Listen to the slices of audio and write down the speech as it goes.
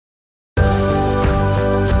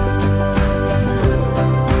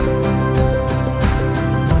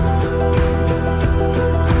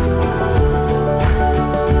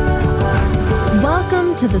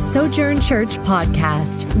to the Sojourn Church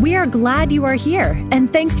podcast. We are glad you are here,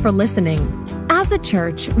 and thanks for listening. As a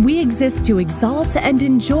church, we exist to exalt and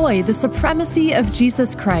enjoy the supremacy of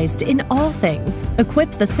Jesus Christ in all things,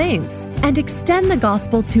 equip the saints, and extend the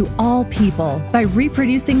gospel to all people by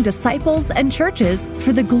reproducing disciples and churches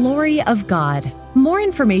for the glory of God. More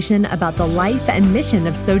information about the life and mission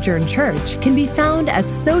of Sojourn Church can be found at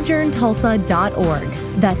sojourntulsa.org.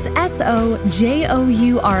 That's SOJOURN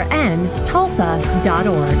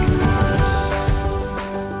Tulsa.org.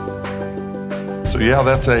 So yeah,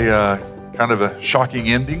 that's a kind of a shocking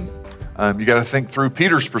ending. You got to think through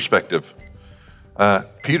Peter's perspective.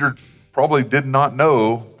 Peter probably did not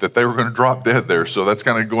know that they were going to drop dead there. So that's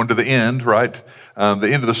kind of going to the end, right?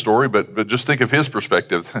 The end of the story, but just think of his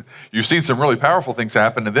perspective. You've seen some really powerful things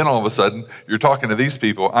happen, and then all of a sudden, you're talking to these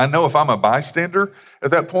people. I know if I'm a bystander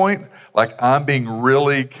at that point, like I'm being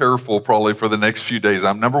really careful probably for the next few days.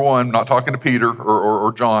 I'm number one, not talking to Peter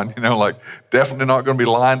or John, like definitely not going to be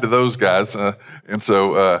lying to those guys. And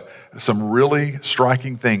so some really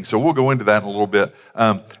striking things. So we'll go into that in a little bit.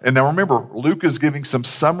 And now remember, Luke is giving some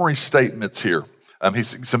summary statements here.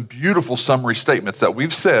 He's some beautiful summary statements that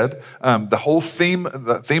we've said. The whole theme of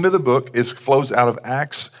the book flows out of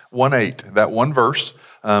Acts 1:8, that one verse.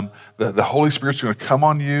 The Holy Spirit's going to come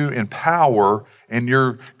on you in power, and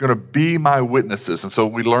you're going to be my witnesses. And so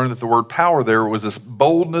we learned that the word power there was this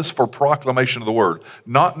boldness for proclamation of the word,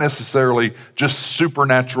 not necessarily just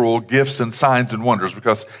supernatural gifts and signs and wonders,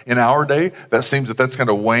 because in our day, that seems that's kind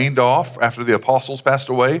of waned off after the apostles passed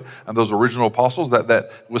away, and those original apostles,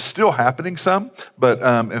 that was still happening some, but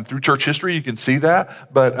and through church history, you can see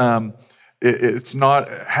that, but it's not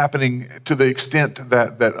happening to the extent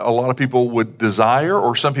that a lot of people would desire,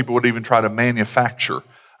 or some people would even try to manufacture.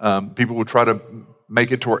 People would try to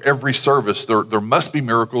make it to where every service, there must be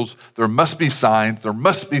miracles, there must be signs, there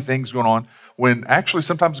must be things going on, when actually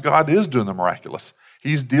sometimes God is doing the miraculous.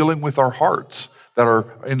 He's dealing with our hearts that are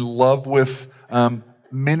in love with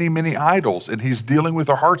many, many idols, and he's dealing with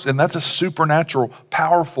our hearts, and that's a supernatural,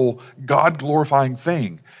 powerful, God-glorifying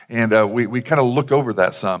thing. And we kind of look over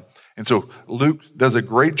that some. And so Luke does a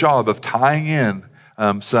great job of tying in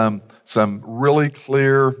some really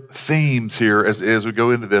clear themes here as we go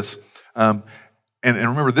into this. And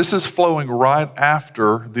remember, this is flowing right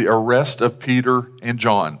after the arrest of Peter and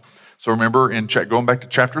John. So remember, going back to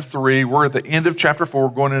chapter 3, we're at the end of chapter 4,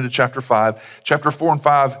 going into chapter 5. Chapter 4 and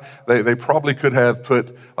 5, they probably could have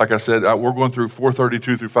put, like I said, we're going through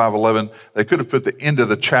 4:32 through 5:11. They could have put the end of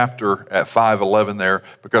the chapter at 5:11 there,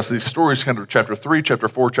 because these stories kind of chapter 3, chapter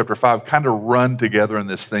 4, chapter 5 kind of run together in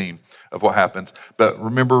this theme of what happens. But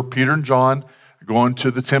remember, Peter and John going to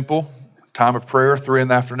the temple, time of prayer, 3 in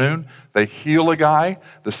the afternoon. They heal a guy.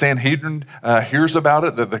 The Sanhedrin hears about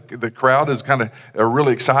it. The crowd is kind of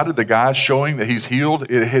really excited. The guy's showing that he's healed.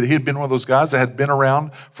 He had been one of those guys that had been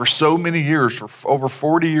around for so many years, for over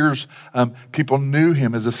 40 years. People knew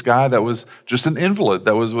him as this guy that was just an invalid,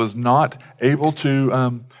 that was not able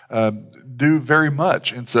to do very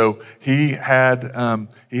much. And so he had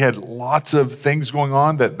lots of things going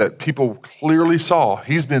on that people clearly saw.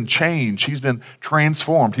 He's been changed. He's been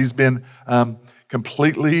transformed. He's been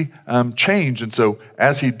completely changed. And so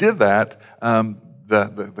as he did that,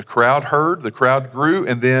 the crowd heard, the crowd grew,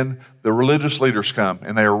 and then the religious leaders come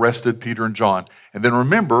and they arrested Peter and John. And then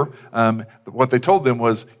remember, what they told them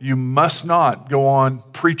was, you must not go on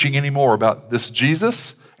preaching anymore about this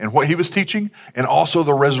Jesus and what he was teaching, and also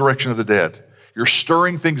the resurrection of the dead. You're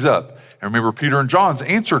stirring things up. And remember, Peter and John's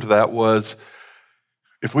answer to that was,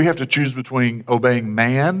 if we have to choose between obeying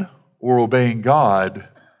man or obeying God,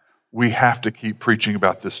 we have to keep preaching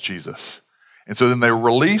about this Jesus. And so then they were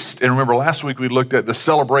released. And remember, last week we looked at the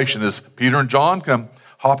celebration as Peter and John come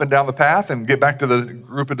hopping down the path and get back to the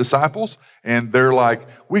group of disciples. And they're like,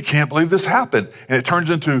 we can't believe this happened. And it turns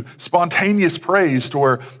into spontaneous praise to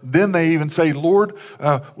where then they even say, Lord,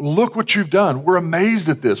 look what you've done. We're amazed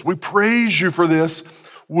at this. We praise you for this.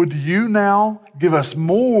 Would you now give us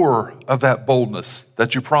more of that boldness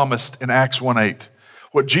that you promised in Acts 1:8?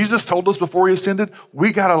 What Jesus told us before he ascended,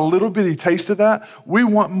 we got a little bitty taste of that. We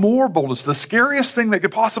want more boldness. The scariest thing that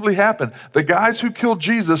could possibly happen, the guys who killed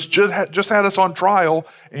Jesus just had us on trial,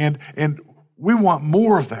 and we want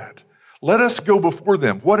more of that. Let us go before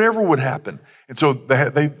them, whatever would happen. And so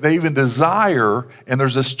they even desire, and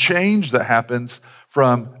there's this change that happens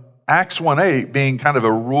from Acts 1:8 being kind of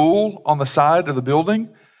a rule on the side of the building.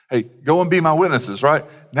 Hey, go and be my witnesses, right?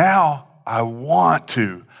 Now I want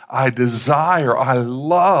to. I desire, I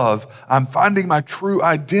love, I'm finding my true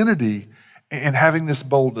identity and having this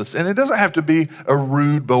boldness. And it doesn't have to be a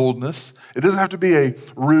rude boldness. It doesn't have to be a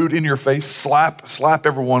rude in your face, slap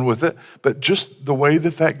everyone with it, but just the way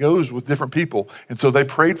that goes with different people. And so they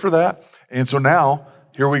prayed for that. And so now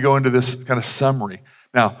here we go into this kind of summary.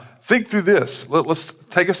 Now, think through this. Let's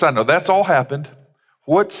take a side note. That's all happened.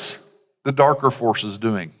 What's the darker forces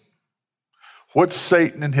doing? What's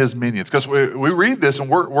Satan and his minions? Because we read this and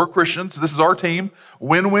we're Christians. This is our team.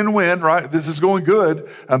 Win, win, win, right? This is going good.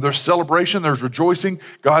 There's celebration. There's rejoicing.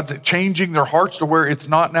 God's changing their hearts to where it's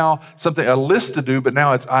not now something, a list to do, but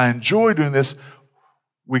now it's, I enjoy doing this.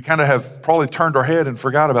 We kind of have probably turned our head and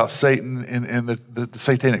forgot about Satan and the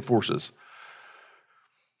satanic forces.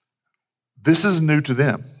 This is new to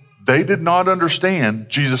them. They did not understand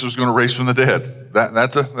Jesus was going to raise from the dead.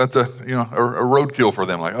 That's a roadkill for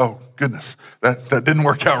them. Like, oh goodness, that didn't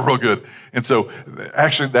work out real good. And so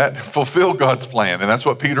actually that fulfilled God's plan. And that's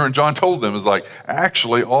what Peter and John told them, is like,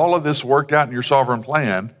 actually all of this worked out in your sovereign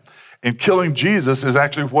plan, and killing Jesus is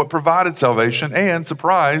actually what provided salvation. And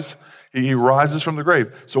surprise, he rises from the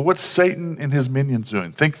grave. So what's Satan and his minions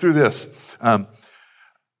doing? Think through this.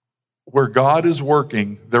 Where God is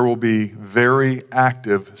working, there will be very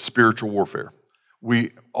active spiritual warfare.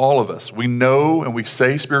 All of us, we know and we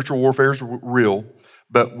say spiritual warfare is real,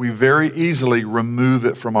 but we very easily remove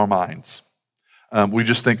it from our minds. We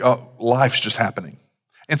just think, oh, life's just happening.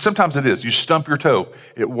 And sometimes it is. You stump your toe.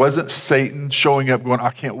 It wasn't Satan showing up going, I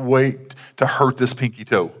can't wait to hurt this pinky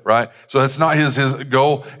toe, right? So that's not his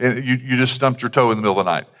goal. And you just stumped your toe in the middle of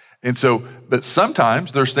the night. And so, but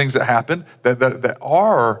sometimes there's things that happen that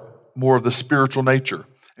are more of the spiritual nature.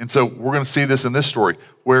 And so we're going to see this in this story.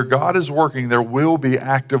 Where God is working, there will be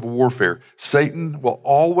active warfare. Satan will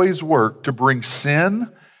always work to bring sin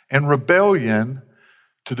and rebellion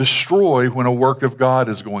to destroy when a work of God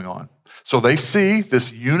is going on. So they see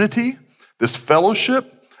this unity, this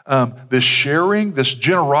fellowship, this sharing, this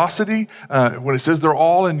generosity. When it says they're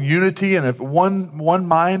all in unity and have one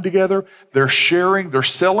mind together, they're sharing, they're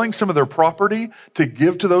selling some of their property to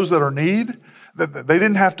give to those that are in need. They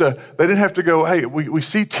didn't have to go, hey, we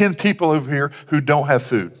see 10 people over here who don't have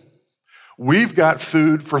food. We've got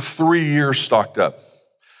food for 3 years stocked up.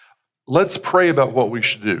 Let's pray about what we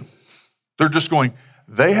should do. They're just going,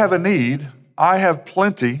 they have a need. I have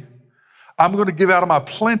plenty. I'm going to give out of my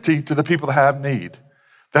plenty to the people that have need.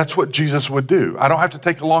 That's what Jesus would do. I don't have to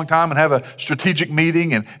take a long time and have a strategic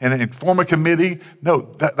meeting and form a committee.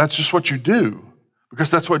 No, that's just what you do, because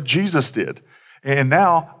that's what Jesus did. And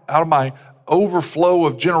now, out of my overflow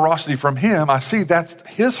of generosity from him, I see that's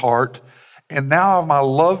his heart. And now of my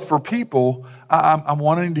love for people, I'm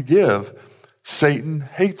wanting to give. Satan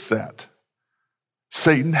hates that.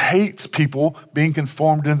 Satan hates people being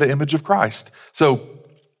conformed into the image of Christ. So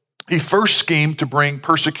he first schemed to bring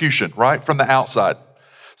persecution, right, from the outside.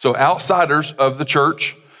 So outsiders of the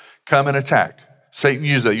church come and attack. Satan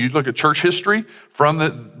used that. You look at church history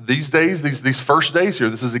from these days, these first days here,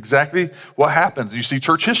 this is exactly what happens. You see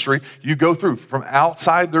church history, you go through. From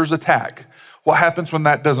outside, there's attack. What happens when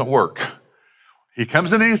that doesn't work? He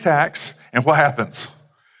comes in and he attacks, and what happens?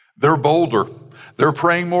 They're bolder. They're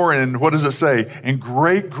praying more, and what does it say? And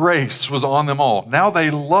great grace was on them all. Now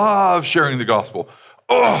they love sharing the gospel.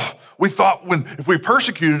 Oh, we thought if we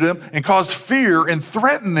persecuted them and caused fear and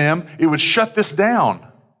threatened them, it would shut this down.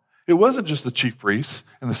 It wasn't just the chief priests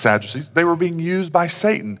and the Sadducees. They were being used by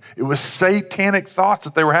Satan. It was satanic thoughts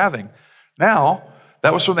that they were having. Now,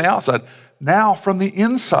 that was from the outside. Now, from the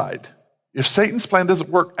inside, if Satan's plan doesn't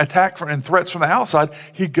work, attack and threats from the outside,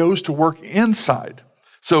 he goes to work inside.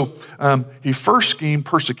 So he first schemed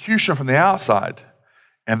persecution from the outside.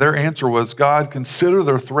 And their answer was, God, consider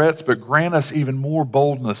their threats, but grant us even more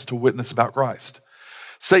boldness to witness about Christ.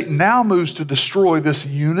 Satan now moves to destroy this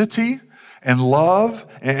unity and love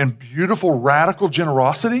and beautiful radical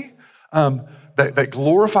generosity that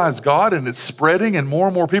glorifies God, and it's spreading, and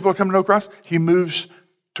more people are coming to know Christ. He moves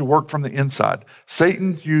to work from the inside.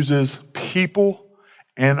 Satan uses people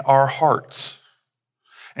and our hearts.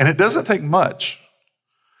 And it doesn't take much.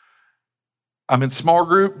 I'm in small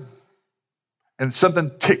group, and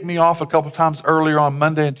something ticked me off a couple times earlier on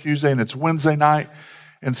Monday and Tuesday, and it's Wednesday night.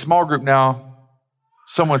 In small group now,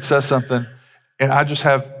 someone says something, and I just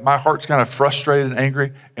have, my heart's kind of frustrated and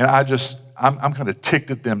angry, and I'm kind of ticked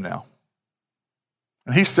at them now.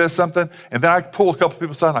 And he says something, and then I pull a couple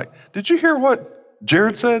people aside, like, did you hear what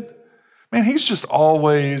Jared said? Man, he's just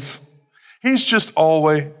always, do you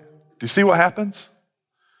see what happens?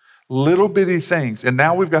 Little bitty things. And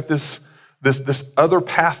now we've got this other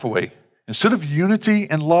pathway. Instead of unity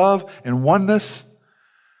and love and oneness,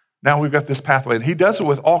 now we've got this pathway. And he does it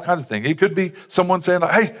with all kinds of things. It could be someone saying,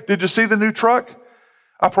 like, hey, did you see the new truck?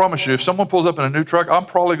 I promise you, if someone pulls up in a new truck, I'm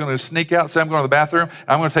probably going to sneak out, say I'm going to the bathroom, and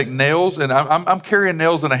I'm going to take nails, and I'm carrying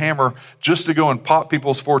nails and a hammer just to go and pop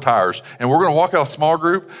people's 4 tires. And we're going to walk out a small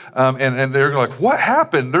group, and they're like, what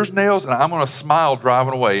happened? There's nails, and I'm going to smile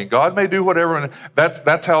driving away. And God may do whatever, and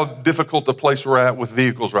that's how difficult the place we're at with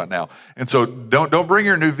vehicles right now. And so don't bring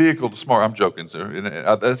your new vehicle to small. I'm joking. So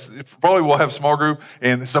probably we'll have a small group,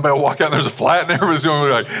 and somebody will walk out, and there's a flat, and everybody's going to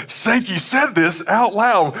be like, Sankey said this out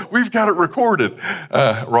loud. We've got it recorded.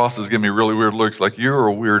 Ross is giving me really weird looks, like you're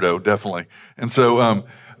a weirdo, definitely. And so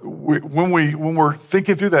when we're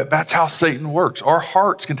thinking through that, that's how Satan works. Our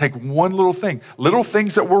hearts can take one little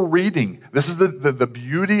things that we're reading. This is the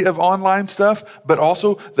beauty of online stuff, but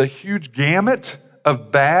also the huge gamut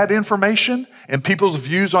of bad information and people's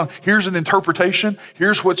views on, here's an interpretation,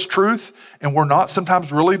 here's what's truth, and we're not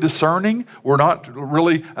sometimes really discerning. We're not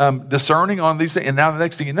really discerning on these things. And now the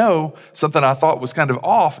next thing you know, something I thought was kind of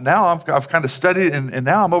off, now I've kind of studied it, and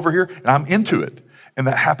now I'm over here and I'm into it. And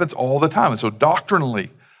that happens all the time. And so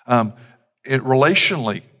doctrinally,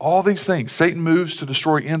 relationally, all these things, Satan moves to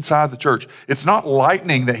destroy inside the church. It's not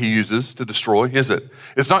lightning that he uses to destroy, is it?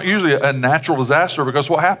 It's not usually a natural disaster,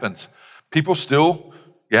 because what happens? People still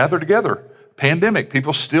gather together. Pandemic,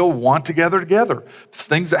 people still want to gather together. It's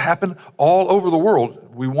things that happen all over the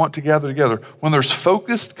world. We want to gather together. When there's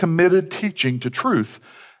focused, committed teaching to truth,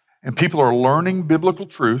 and people are learning biblical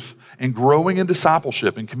truth and growing in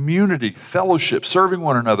discipleship and community, fellowship, serving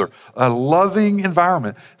one another, a loving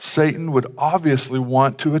environment, Satan would obviously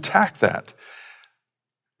want to attack that.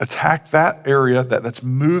 Attack that area that's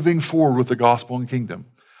moving forward with the gospel and kingdom.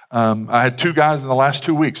 I had 2 guys in the last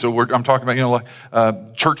 2 weeks, so I'm talking about,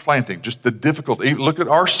 church planting, just the difficulty. Look at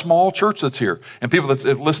our small church that's here, and people that's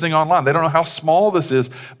listening online. They don't know how small this is,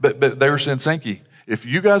 but they were saying, Sankey, if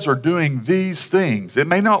you guys are doing these things, it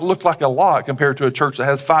may not look like a lot compared to a church that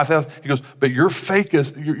has 5,000. He goes, but you're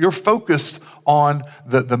focused on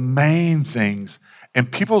the main things,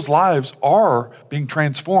 and people's lives are being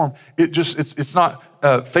transformed. It's not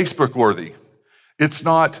Facebook worthy. It's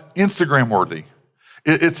not Instagram worthy.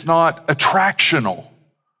 It's not attractional,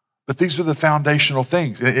 but these are the foundational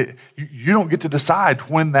things. You don't get to decide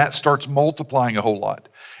when that starts multiplying a whole lot.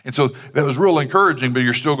 And so that was real encouraging, but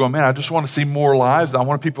you're still going, man, I just want to see more lives. I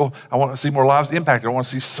want to see more lives impacted. I want to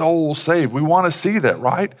see souls saved. We want to see that,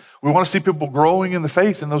 right? We want to see people growing in the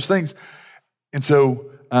faith and those things. And so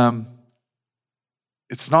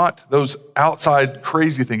it's not those outside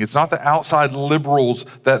crazy things. It's not the outside liberals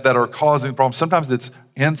that are causing problems. Sometimes it's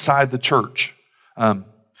inside the church.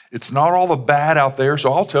 It's not all the bad out there.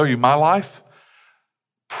 So I'll tell you, my life,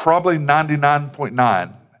 probably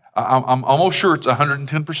 99.9. I'm almost sure it's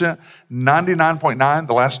 110%. 99.9,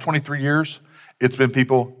 the last 23 years, it's been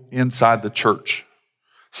people inside the church.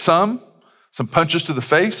 Some punches to the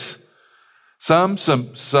face. Some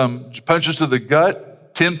punches to the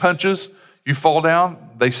gut. 10 punches, you fall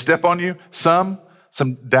down, they step on you. Some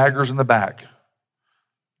daggers in the back.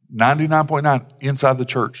 99.9 inside the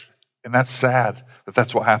church. And that's sad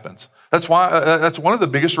that's what happens. That's why. That's one of the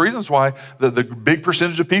biggest reasons why the big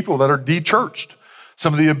percentage of people that are de-churched,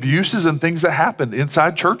 some of the abuses and things that happened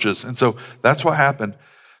inside churches. And so that's what happened.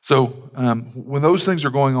 So when those things are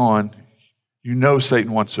going on,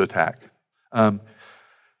 Satan wants to attack.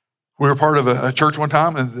 We were part of a church one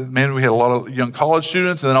time, and man, we had a lot of young college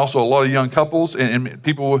students, and then also a lot of young couples, and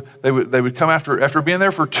people they would come after being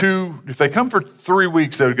there for 2. If they come for 3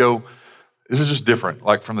 weeks, they would go, this is just different,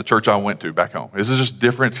 like from the church I went to back home. This is just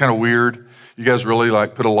different. It's kind of weird. You guys really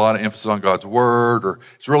put a lot of emphasis on God's word, or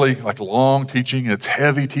it's really like long teaching, and it's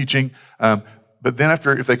heavy teaching. But then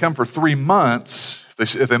if they come for 3 months,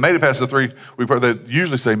 if they made it past the 3, they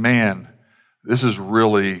usually say, man, this is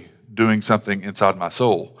really doing something inside my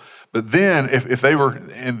soul. But then if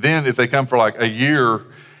they come for like a year,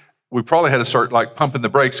 we probably had to start pumping the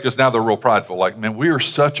brakes, because now they're real prideful. Man, we are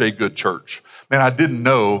such a good church. Man, I didn't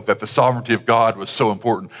know that the sovereignty of God was so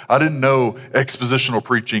important. I didn't know expositional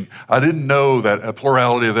preaching. I didn't know that a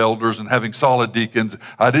plurality of elders and having solid deacons.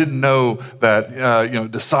 I didn't know that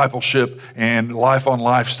discipleship and life on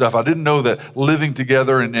life stuff. I didn't know that living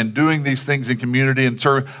together and doing these things in community and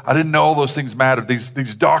serving. I didn't know all those things mattered.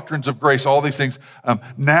 These doctrines of grace, all these things.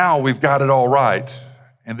 Now we've got it all right.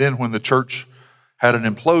 And then when the church had an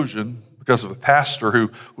implosion because of a pastor who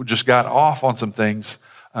just got off on some things,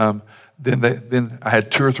 then I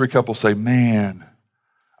had 2 or 3 couples say, man,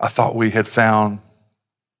 I thought we had found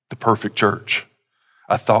the perfect church.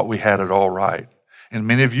 I thought we had it all right. And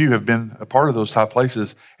many of you have been a part of those type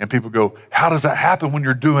places, and people go, how does that happen when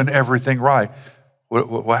you're doing everything right?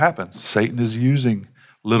 What happens? Satan is using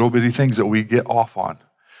little bitty things that we get off on,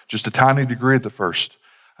 just a tiny degree at the first.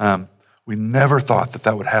 We never thought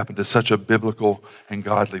that would happen to such a biblical and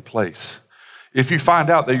godly place. If you find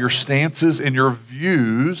out that your stances and your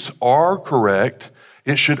views are correct,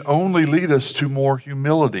 it should only lead us to more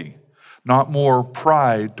humility, not more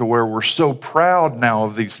pride, to where we're so proud now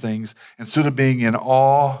of these things instead of being in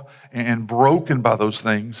awe and broken by those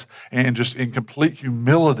things and just in complete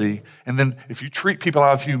humility. And then if you treat people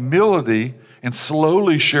out of humility and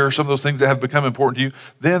slowly share some of those things that have become important to you,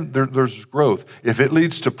 then there's growth. If it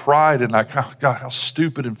leads to pride and like, oh God, how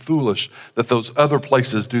stupid and foolish that those other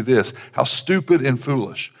places do this. How stupid and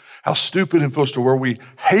foolish. How stupid and foolish, to where we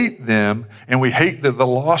hate them and we hate the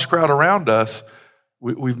lost crowd around us,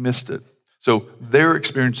 we've missed it. So they're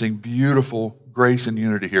experiencing beautiful grace and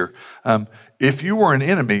unity here. If you were an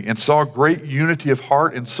enemy and saw great unity of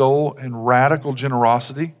heart and soul and radical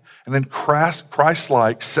generosity, and then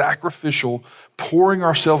Christ-like, sacrificial, pouring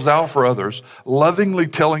ourselves out for others, lovingly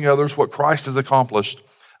telling others what Christ has accomplished,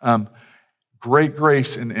 great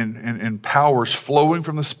grace and powers flowing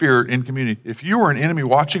from the Spirit in community. If you were an enemy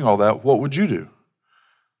watching all that, what would you do?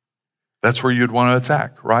 That's where you'd want to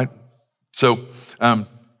attack, right? So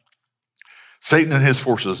Satan and his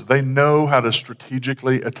forces, they know how to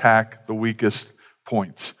strategically attack the weakest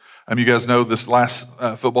points. You guys know this last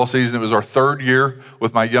football season, it was our third year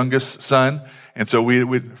with my youngest son. And so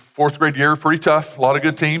we fourth grade year, pretty tough, a lot of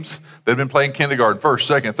good teams. They'd been playing kindergarten, first,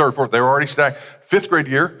 second, third, fourth. They were already stacked. Fifth grade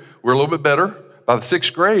year, we're a little bit better. By the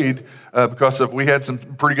sixth grade, because we had some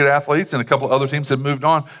pretty good athletes and a couple of other teams had moved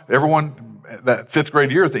on, everyone that fifth grade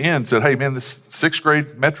year at the end said, hey man, this sixth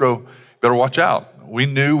grade Metro, better watch out. We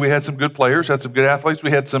knew we had some good players, had some good athletes.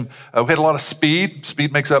 We had a lot of speed.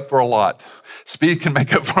 Speed makes up for a lot. Speed can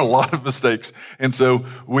make up for a lot of mistakes. And so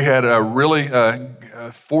we had really 4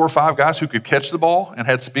 or 5 guys who could catch the ball and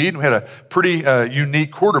had speed. And we had a pretty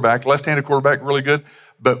unique quarterback, left-handed quarterback, really good.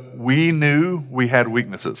 But we knew we had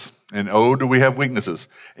weaknesses. And oh, do we have weaknesses.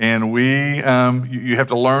 And you have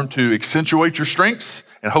to learn to accentuate your strengths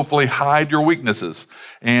and hopefully hide your weaknesses.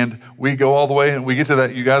 And we go all the way and we get to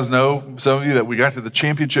that. You guys know, some of you, that we got to the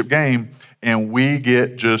championship game and we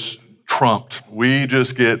get just trumped. We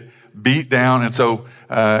just get beat down. And so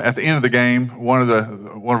at the end of the game, one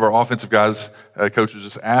of our offensive guys, coaches,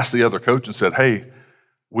 just asked the other coach and said, hey,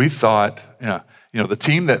 we thought, the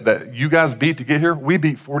team that you guys beat to get here, we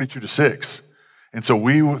beat 42-6. And so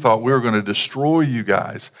we thought we were going to destroy you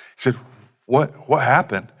guys. He said, what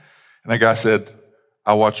happened? And that guy said,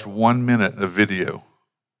 I watched 1 minute of video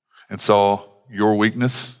and saw your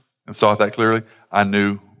weakness and saw it that clearly. I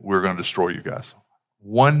knew we were going to destroy you guys.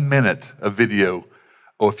 1 minute of video.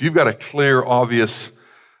 Oh, if you've got a clear, obvious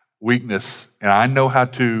weakness, and I know how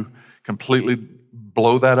to completely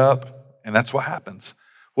blow that up, and that's what happens.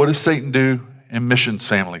 What does Satan do in missions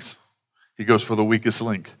families? He goes for the weakest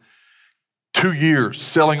link. 2 years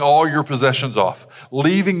selling all your possessions off,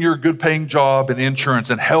 leaving your good paying job and insurance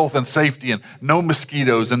and health and safety and no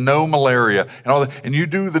mosquitoes and no malaria and all that. And you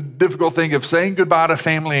do the difficult thing of saying goodbye to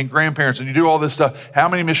family and grandparents and you do all this stuff. How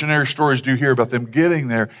many missionary stories do you hear about them getting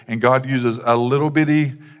there and God uses a little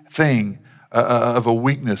bitty thing of a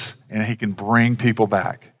weakness and he can bring people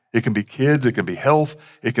back? It can be kids, it can be health,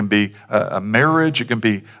 it can be a marriage, it can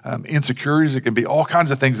be insecurities, it can be all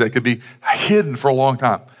kinds of things that could be hidden for a long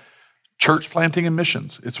time. Church planting and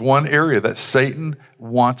missions. It's one area that Satan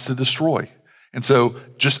wants to destroy. And so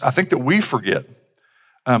I think that we forget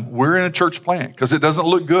we're in a church plant because it doesn't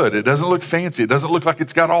look good. It doesn't look fancy. It doesn't look like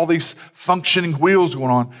it's got all these functioning wheels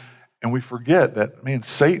going on. And we forget that, man,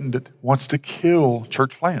 Satan wants to kill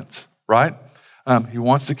church plants, right? He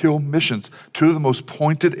wants to kill missions. 2 of the most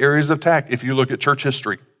pointed areas of attack if you look at church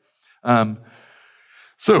history.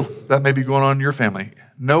 So that may be going on in your family.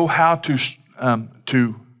 Know how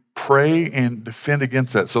to pray and defend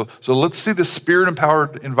against that. So let's see the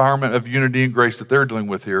Spirit-empowered environment of unity and grace that they're dealing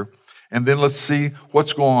with here. And then let's see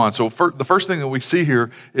what's going on. So the first thing that we see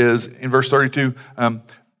here is in verse 32,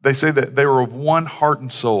 they say that they were of one heart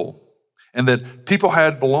and soul. And that people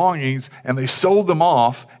had belongings and they sold them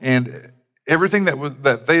off, and everything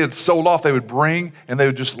that they had sold off, they would bring and they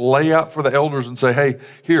would just lay out for the elders and say, hey,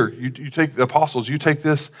 here, you take the apostles, you take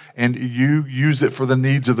this and you use it for the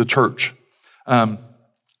needs of the church.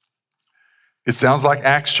 It sounds like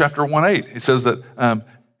Acts chapter 1:8. It says that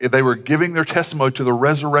they were giving their testimony to the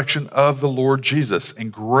resurrection of the Lord Jesus,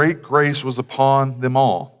 and great grace was upon them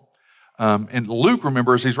all. And Luke,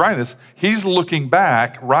 remember, as he's writing this, he's looking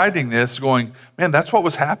back, writing this, going, man, that's what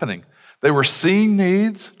was happening. They were seeing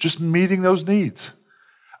needs, just meeting those needs.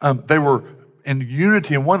 They were in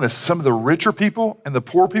unity and oneness. Some of the richer people and the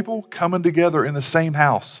poor people coming together in the same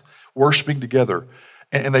house, worshiping together.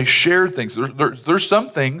 And they shared things. There's some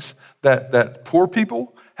things that poor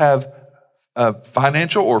people have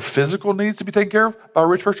financial or physical needs to be taken care of by a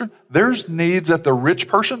rich person. There's needs that the rich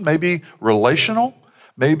person, maybe relational,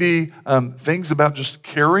 maybe things about just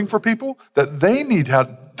caring for people that they need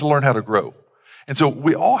to learn how to grow. And so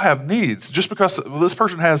we all have needs. Just because this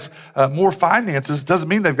person has more finances doesn't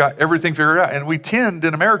mean they've got everything figured out. And we tend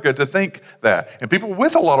in America to think that. And people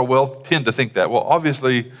with a lot of wealth tend to think that. Well,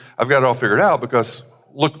 obviously, I've got it all figured out because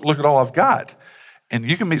look at all I've got. And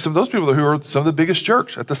you can meet some of those people who are some of the biggest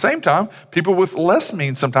jerks. At the same time, people with less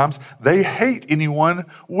means sometimes, they hate anyone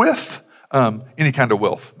with any kind of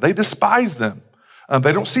wealth. They despise them.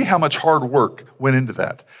 They don't see how much hard work went into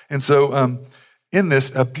that. And so in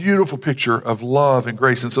this, a beautiful picture of love and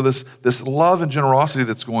grace. And so this love and generosity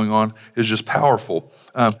that's going on is just powerful.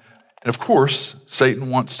 And of course, Satan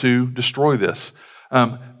wants to destroy this.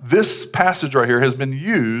 This passage right here has been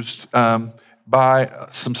used by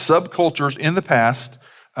some subcultures in the past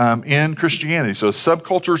in Christianity. So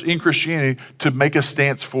subcultures in Christianity to make a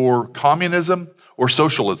stance for communism or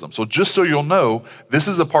socialism. So just so you'll know, this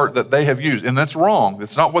is a part that they have used, and that's wrong.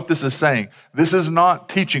 That's not what this is saying. This is not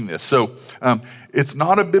teaching this. So it's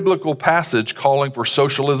not a biblical passage calling for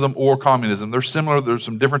socialism or communism. They're similar. There's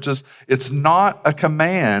some differences. It's not a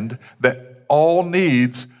command that all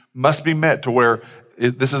needs must be met to where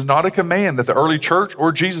this is not a command that the early church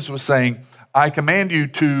or Jesus was saying, I command you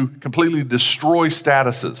to completely destroy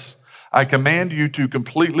statuses. I command you to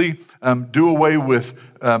completely do away with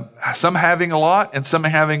some having a lot and some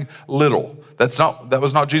having little. That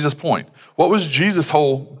was not Jesus' point. What was Jesus'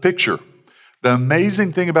 whole picture? The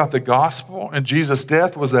amazing thing about the gospel and Jesus'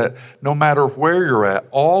 death was that no matter where you're at,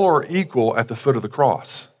 all are equal at the foot of the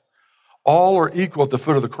cross. All are equal at the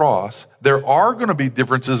foot of the cross. There are going to be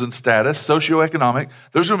differences in status, socioeconomic.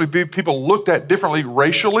 There's going to be people looked at differently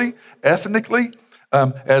racially, ethnically,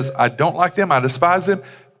 as I don't like them, I despise them.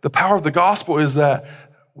 The power of the gospel is that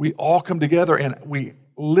we all come together and we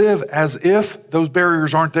live as if those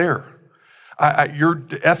barriers aren't there. You're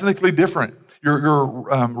ethnically different. You're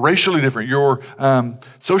racially different. You're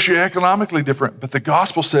socioeconomically different. But the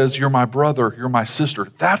gospel says, you're my brother, you're my sister.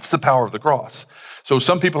 That's the power of the cross. So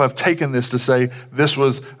some people have taken this to say this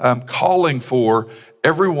was calling for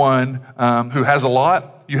everyone who has a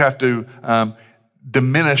lot, you have to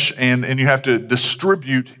diminish and you have to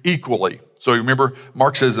distribute equally. So you remember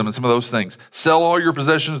Marxism and some of those things. Sell all your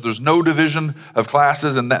possessions. There's no division of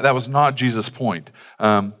classes, and that was not Jesus' point.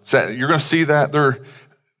 So you're going to see that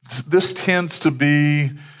this tends to be,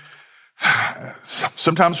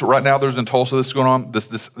 sometimes right now there's in Tulsa, this is going on,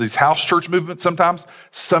 these house church movements sometimes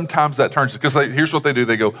that turns, because here's what they do.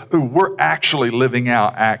 They go, ooh, we're actually living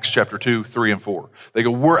out Acts chapter 2, 3, and 4. They go,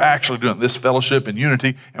 we're actually doing this fellowship and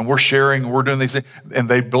unity, and we're sharing, and we're doing these things. And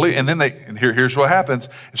they believe, and then here's what happens.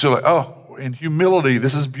 It's like, oh, in humility,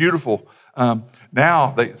 this is beautiful.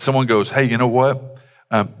 Now someone goes, hey, you know what?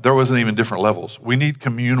 There wasn't even different levels. We need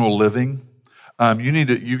communal living.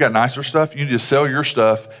 You got nicer stuff. You need to sell your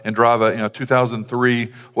stuff and drive a 2003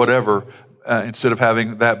 whatever instead of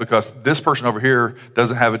having that because this person over here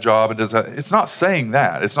doesn't have a job and it's not saying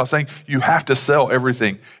that. It's not saying you have to sell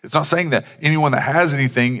everything. It's not saying that anyone that has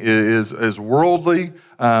anything is worldly.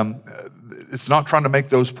 It's not trying to make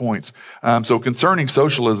those points. So concerning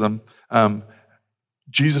socialism,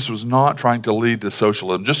 Jesus was not trying to lead to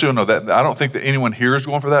socialism. Just so you know that, I don't think that anyone here is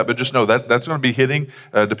going for that, but just know that that's going to be hitting,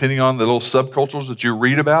 depending on the little subcultures that you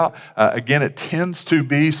read about. Again, it tends to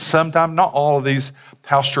be sometimes, not all of these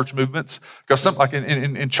house church movements, because like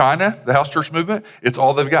in China, the house church movement, it's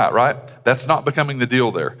all they've got, right? That's not becoming the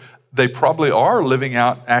deal there. They probably are living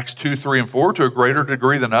out Acts 2, 3, and 4 to a greater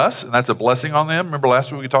degree than us, and that's a blessing on them. Remember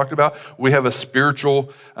last week we talked about we have a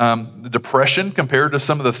spiritual depression compared to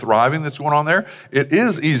some of the thriving that's going on there. It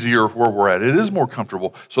is easier where we're at. It is more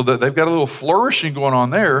comfortable. So that they've got a little flourishing going on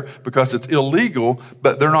there because it's illegal,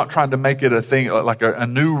 but they're not trying to make it a thing like a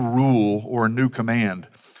new rule or a new command.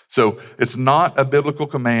 So it's not a biblical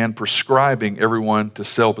command prescribing everyone to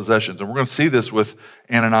sell possessions. And we're going to see this with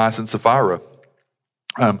Ananias and Sapphira.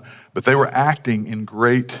 But they were acting in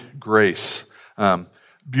great grace.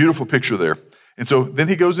 Beautiful picture there. And so then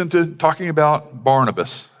he goes into talking about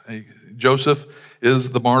Barnabas. Joseph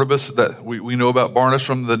is the Barnabas that we know about Barnabas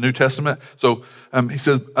from the New Testament. So he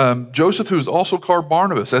says, Joseph, who is also called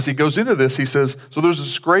Barnabas. As he goes into this, he says, so there's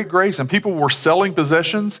this great grace, and people were selling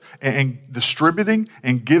possessions and distributing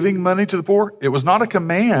and giving money to the poor. It was not a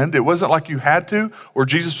command. It wasn't like you had to, or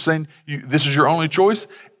Jesus was saying, this is your only choice.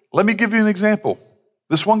 Let me give you an example.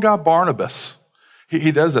 This one guy, Barnabas,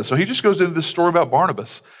 he does that. So he just goes into this story about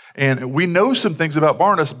Barnabas. And we know some things about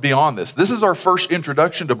Barnabas beyond this. This is our first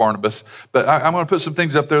introduction to Barnabas, but I'm going to put some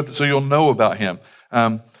things up there so you'll know about him.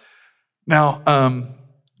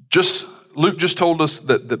 Just Luke just told us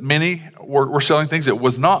that many were selling things. It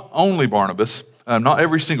was not only Barnabas, not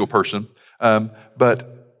every single person,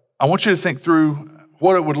 but I want you to think through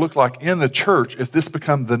what it would look like in the church if this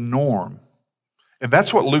became the norm. And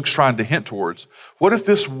that's what Luke's trying to hint towards. What if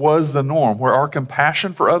this was the norm, where our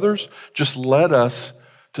compassion for others just led us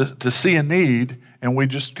to see a need, and we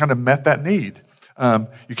just kind of met that need?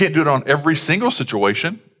 You can't do it on every single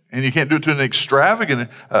situation, and you can't do it to an extravagant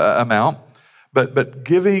amount, but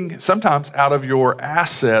giving sometimes out of your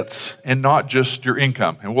assets and not just your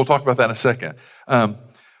income. And we'll talk about that in a second.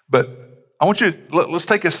 But I want you, let's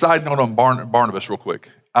take a side note on Barnabas real quick.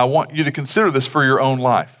 I want you to consider this for your own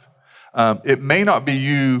life. It may not be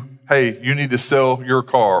you, hey, you need to sell your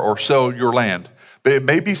car or sell your land, but it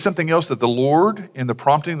may be something else that the Lord, in the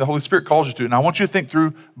prompting, the Holy Spirit calls you to. And I want you to think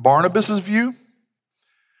through Barnabas's view,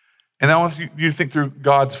 and I want you to think through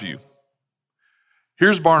God's view.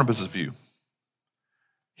 Here's Barnabas's view.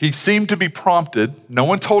 He seemed to be prompted. No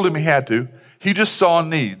one told him he had to. He just saw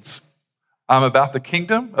needs. I'm about the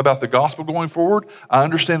kingdom, about the gospel going forward. I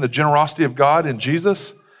understand the generosity of God in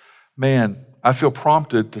Jesus. Man, I feel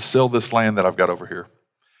prompted to sell this land that I've got over here.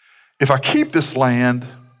 If I keep this land,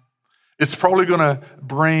 it's probably going to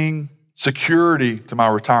bring security to my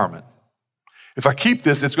retirement. If I keep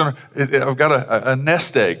this, I've got a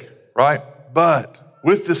nest egg, right? But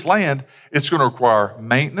with this land, it's going to require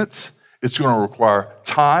maintenance. It's going to require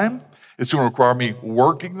time. It's going to require me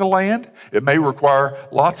working the land. It may require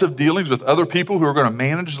lots of dealings with other people who are going to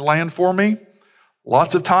manage the land for me.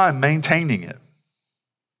 Lots of time maintaining it.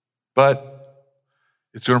 But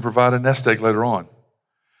it's going to provide a nest egg later on.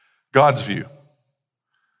 God's view.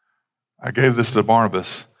 I gave this to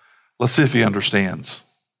Barnabas. Let's see if he understands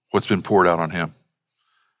what's been poured out on him.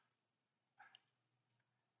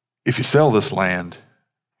 If you sell this land,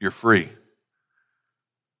 you're free.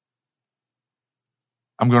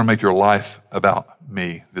 I'm going to make your life about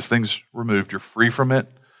me. This thing's removed. You're free from it.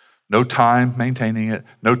 No time maintaining it.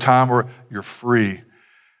 No time where you're free.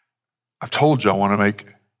 I've told you I want to make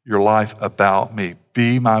your life about me.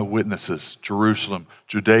 Be my witnesses. Jerusalem,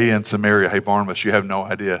 Judea, and Samaria. Hey, Barnabas, you have no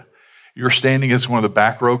idea. You're standing as one of the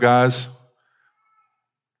back row guys,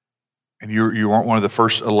 and you aren't one of the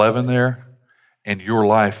first 11 there, and your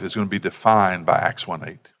life is going to be defined by Acts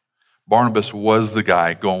 1:8. Barnabas was the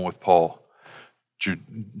guy going with Paul.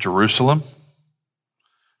 Jerusalem,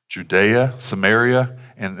 Judea, Samaria,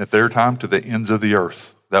 and at their time to the ends of the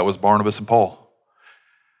earth. That was Barnabas and Paul.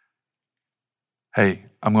 Hey,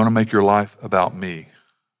 I'm going to make your life about me.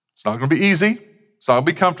 It's not going to be easy. It's not going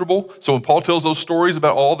to be comfortable. So when Paul tells those stories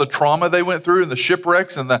about all the trauma they went through and the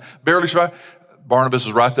shipwrecks and the barely survived, Barnabas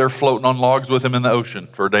is right there floating on logs with him in the ocean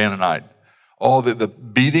for a day and a night. All the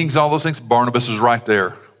beatings, all those things, Barnabas is right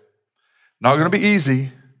there. Not going to be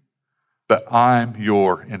easy, but I'm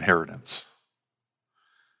your inheritance.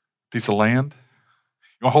 Piece of land.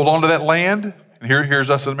 You want to hold on to that land? And here's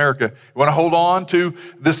us in America. You want to hold on to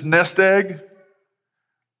this nest egg?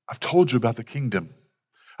 I've told you about the kingdom.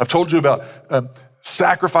 I've told you about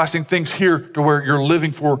sacrificing things here to where you're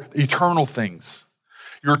living for eternal things.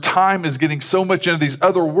 Your time is getting so much into these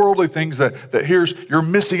other worldly things that you're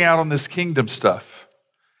missing out on this kingdom stuff.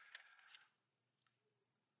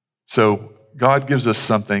 So God gives us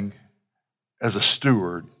something as a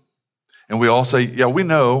steward. And we all say, yeah, we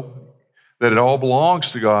know that it all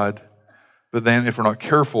belongs to God, but then if we're not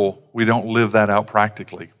careful, we don't live that out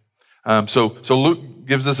practically. So Luke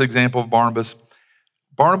gives this example of Barnabas.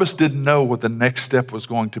 Barnabas didn't know what the next step was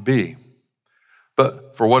going to be.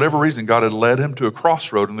 But for whatever reason, God had led him to a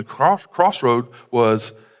crossroad, and the crossroad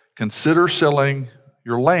was consider selling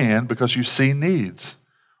your land because you see needs,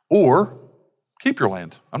 or keep your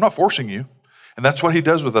land. I'm not forcing you. And that's what he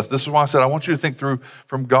does with us. This is why I said I want you to think through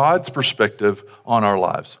from God's perspective on our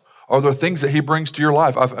lives. Are there things that he brings to your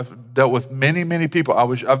life? I've dealt with many, many people.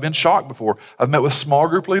 I've been shocked before. I've met with small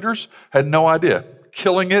group leaders, had no idea.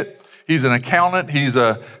 Killing it. He's an accountant. He's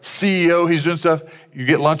a CEO. He's doing stuff. You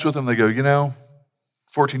get lunch with him. They go,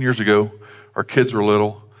 14 years ago, our kids were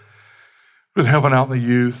little. We've been helping out in the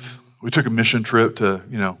youth. We took a mission trip to,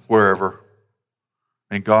 wherever.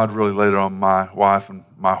 And God really laid it on my wife and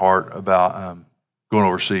my heart about going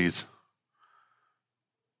overseas.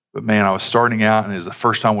 But man, I was starting out, and it was the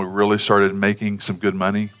first time we really started making some good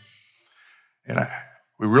money. And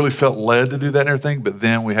we really felt led to do that and everything, but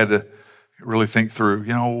then we had to really think through,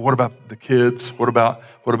 what about the kids? What about,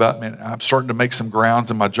 man, I'm starting to make some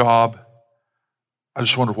grounds in my job. I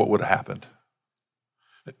just wonder what would have happened.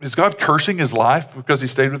 Is God cursing his life because he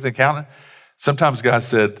stayed with the accountant? Sometimes God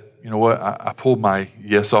said, you know what, I pulled my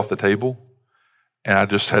yes off the table, and I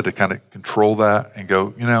just had to kind of control that and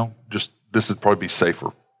go, this would probably be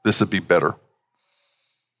safer. This would be better.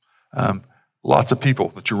 Lots of people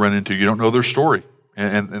that you run into, you don't know their story.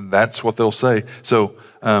 And that's what they'll say. So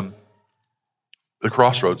the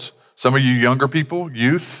crossroads. Some of you younger people,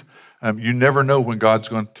 youth, you never know when God's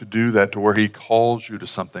going to do that to where he calls you to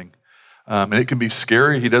something. And it can be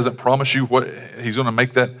scary. He doesn't promise you what he's going to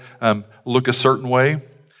make that look a certain way.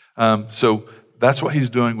 So that's what he's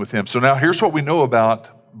doing with him. So now here's what we know about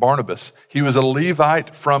Barnabas. He was a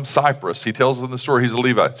Levite from Cyprus. He tells in the story he's a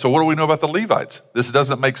Levite. So what do we know about the Levites? This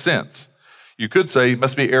doesn't make sense. You could say it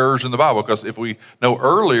must be errors in the Bible, because if we know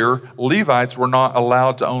earlier, Levites were not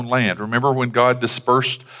allowed to own land. Remember when God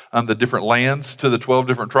dispersed the different lands to the 12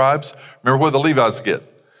 different tribes? Remember what the Levites get?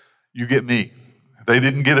 You get me. They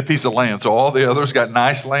didn't get a piece of land. So all the others got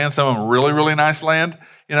nice land, some of them really, really nice land,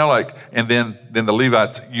 and then the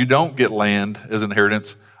Levites, you don't get land as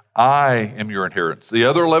inheritance. I am your inheritance. The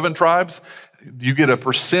other 11 tribes, you get a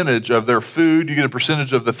percentage of their food, you get a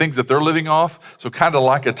percentage of the things that they're living off. So kind of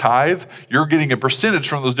like a tithe, you're getting a percentage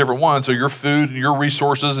from those different ones. So your food and your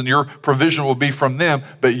resources and your provision will be from them,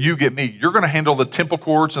 but you get me. You're going to handle the temple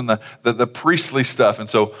courts and the priestly stuff. And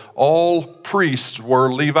so all priests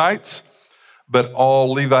were Levites, but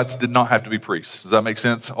all Levites did not have to be priests. Does that make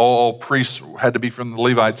sense? All priests had to be from the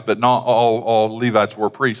Levites, but not all Levites were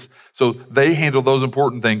priests. So they handled those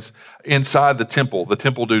important things inside the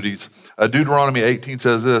temple duties. Deuteronomy 18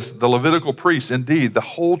 says this, the Levitical priests, indeed, the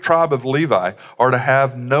whole tribe of Levi, are to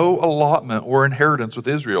have no allotment or inheritance with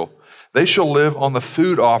Israel. They shall live on the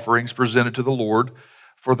food offerings presented to the Lord,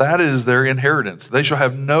 for that is their inheritance. They shall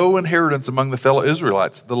have no inheritance among the fellow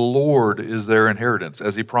Israelites. The Lord is their inheritance,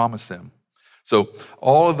 as he promised them. So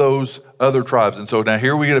all of those other tribes. And so now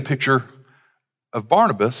here we get a picture of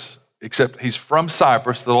Barnabas, except he's from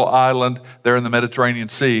Cyprus, the little island there in the Mediterranean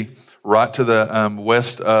Sea, right to the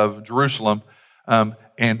west of Jerusalem.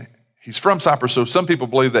 And he's from Cyprus. So some people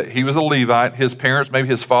believe that he was a Levite. His parents, maybe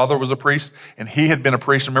his father was a priest, and he had been a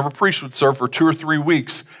priest. Remember, priests would serve for 2 or 3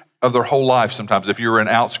 weeks of their whole life sometimes. If you were an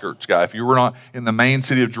outskirts guy, if you were not in the main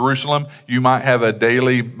city of Jerusalem, you might have a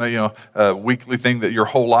daily, weekly thing that your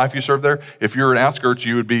whole life you served there. If you're an outskirts,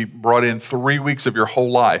 you would be brought in 3 weeks of your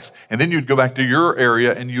whole life. And then you'd go back to your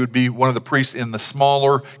area and you would be one of the priests in the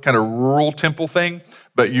smaller kind of rural temple thing,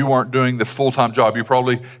 but you weren't doing the full-time job. You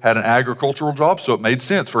probably had an agricultural job, so it made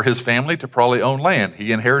sense for his family to probably own land.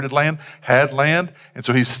 He inherited land, had land, and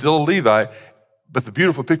so he's still a Levite. But the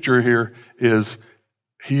beautiful picture here is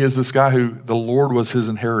he is this guy who the Lord was his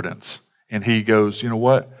inheritance. And he goes, you know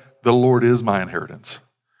what? The Lord is my inheritance.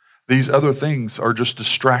 These other things are just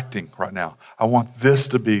distracting right now. I want this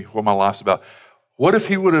to be what my life's about. What if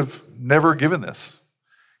he would have never given this?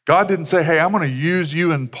 God didn't say, hey, I'm going to use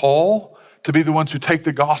you and Paul to be the ones who take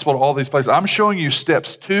the gospel to all these places. I'm showing you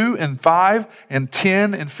steps 2 and 5 and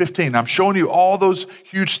 10 and 15. I'm showing you all those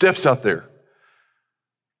huge steps out there.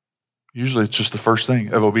 Usually it's just the first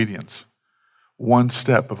thing of obedience. One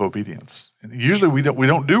step of obedience. And usually we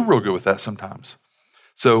don't do real good with that sometimes.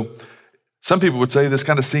 So some people would say this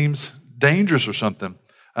kind of seems dangerous or something.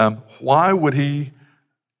 Why would he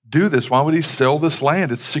do this? Why would he sell this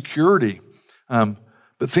land? It's security. But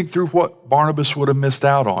think through what Barnabas would have missed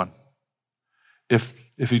out on if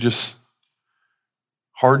he just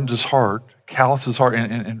hardens his heart, calluses his heart,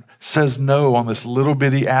 and says no on this little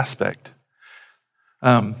bitty aspect.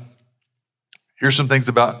 Here's some things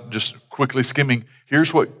about just quickly skimming.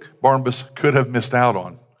 Here's what Barnabas could have missed out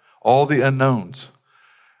on. All the unknowns.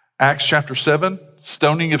 Acts chapter 7,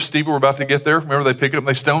 stoning of Stephen. We're about to get there. Remember they pick up and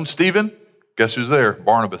they stone Stephen? Guess who's there?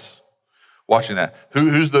 Barnabas. Watching that.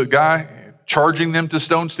 Who's the guy charging them to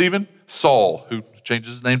stone Stephen? Saul, who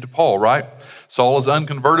changes his name to Paul, right? Saul is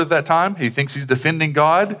unconverted at that time. He thinks he's defending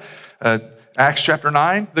God. Acts chapter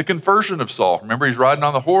 9, the conversion of Saul. Remember, he's riding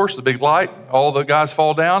on the horse, the big light, all the guys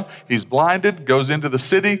fall down. He's blinded, goes into the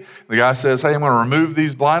city. The guy says, hey, I'm going to remove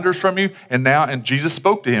these blinders from you. And Jesus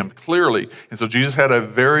spoke to him clearly. And so Jesus had a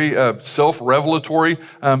very self-revelatory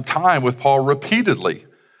time with Paul repeatedly.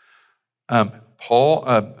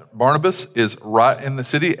 Barnabas is right in the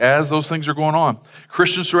city as those things are going on.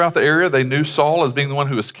 Christians throughout the area, they knew Saul as being the one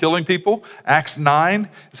who was killing people. Acts 9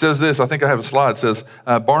 says this, I think I have a slide, it says,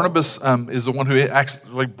 Barnabas is the one who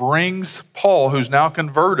actually brings Paul, who's now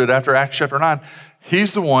converted after Acts chapter 9.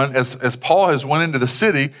 He's the one, as Paul has went into the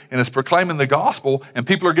city and is proclaiming the gospel and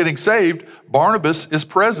people are getting saved, Barnabas is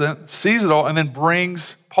present, sees it all, and then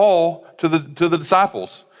brings Paul to the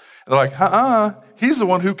disciples. And they're like, he's the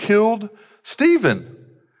one who killed Stephen.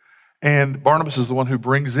 And Barnabas is the one who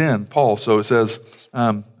brings in Paul. So it says,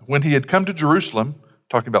 when he had come to Jerusalem,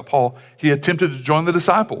 talking about Paul, he attempted to join the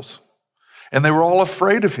disciples. And they were all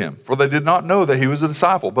afraid of him, for they did not know that he was a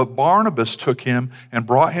disciple. But Barnabas took him and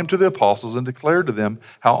brought him to the apostles and declared to them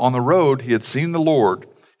how on the road he had seen the Lord,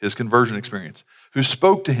 his conversion experience, who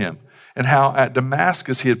spoke to him, and how at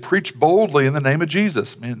Damascus he had preached boldly in the name of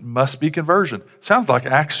Jesus. Man, it must be conversion. Sounds like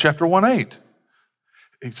Acts chapter 1:8.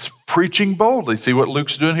 He's preaching boldly. See what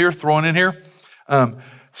Luke's doing here, throwing in here?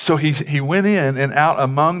 So he went in and out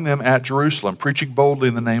among them at Jerusalem, preaching boldly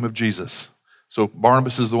in the name of Jesus. So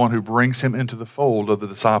Barnabas is the one who brings him into the fold of the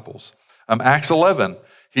disciples. Acts 11,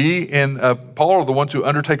 he and Paul are the ones who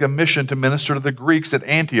undertake a mission to minister to the Greeks at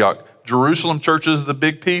Antioch. Jerusalem church is the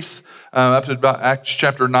big piece, up to about Acts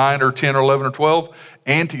chapter 9 or 10 or 11 or 12.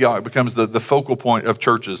 Antioch becomes the focal point of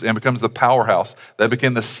churches and becomes the powerhouse. That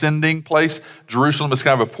became the sending place. Jerusalem is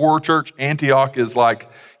kind of a poorer church. Antioch is like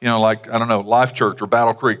Life Church or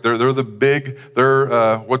Battle Creek. They're the big,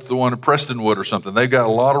 what's the one, Prestonwood or something. They've got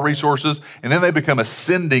a lot of resources, and then they become a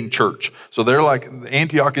sending church. So they're like,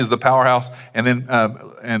 Antioch is the powerhouse, and then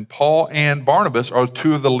and Paul and Barnabas are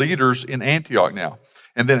two of the leaders in Antioch now.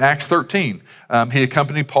 And then Acts 13, he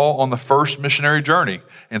accompanied Paul on the first missionary journey.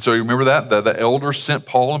 And so you remember that? The elders sent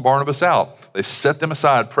Paul and Barnabas out. They set them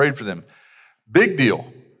aside, prayed for them. Big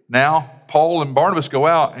deal. Now, Paul and Barnabas go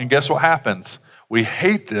out, and guess what happens? We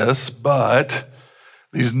hate this, but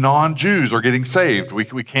these non-Jews are getting saved.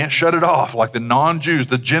 We can't shut it off. Like the non-Jews,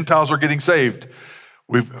 the Gentiles are getting saved.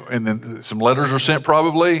 And then some letters are sent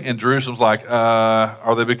probably, and Jerusalem's like,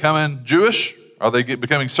 are they becoming Jewish? Are they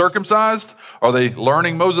becoming circumcised? Are they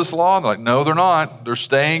learning Moses' law? And they're like, no, they're not. They're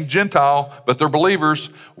staying Gentile, but they're believers.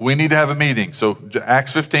 We need to have a meeting. So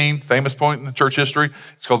Acts 15, famous point in the church history,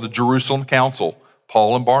 it's called the Jerusalem Council.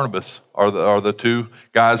 Paul and Barnabas are the two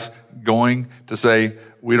guys going to say,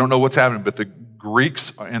 we don't know what's happening, but the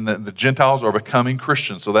Greeks and the Gentiles are becoming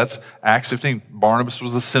Christians. So that's Acts 15. Barnabas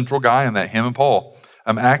was the central guy in that, him and Paul.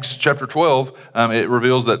 Acts chapter 12, it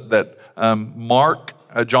reveals that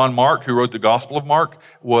John Mark, who wrote the Gospel of Mark,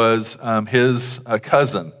 was his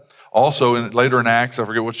cousin. Also, later in Acts, I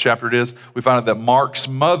forget which chapter it is, we find out that Mark's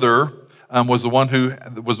mother was the one who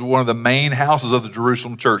was one of the main houses of the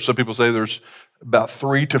Jerusalem church. Some people say there's about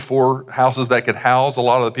 3 to 4 houses that could house a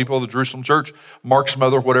lot of the people of the Jerusalem church. Mark's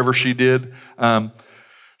mother, whatever she did,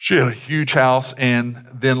 she had a huge house. And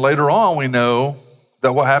then later on, we know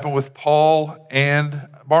that what happened with Paul and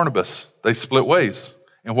Barnabas, they split ways.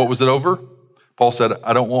 And what was it over? Paul said,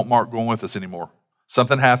 I don't want Mark going with us anymore.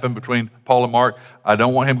 Something happened between Paul and Mark. I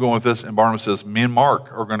don't want him going with us. And Barnabas says, me and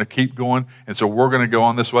Mark are going to keep going. And so we're going to go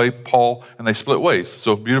on this way, Paul, and they split ways.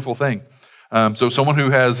 So beautiful thing. So someone who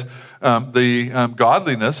has the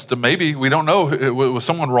godliness to maybe, we don't know, was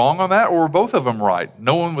someone wrong on that or were both of them right?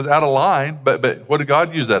 No one was out of line, but what did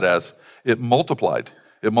God use that as? It multiplied.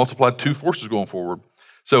 It multiplied 2 forces going forward.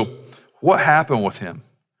 So what happened with him?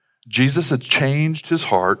 Jesus had changed his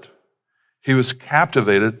heart. He was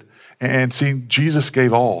captivated, and seeing Jesus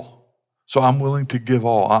gave all. So I'm willing to give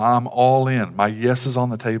all. I'm all in. My yes is on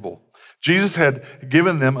the table. Jesus had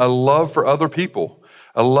given them a love for other people,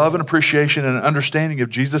 a love and appreciation and an understanding of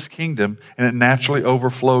Jesus' kingdom, and it naturally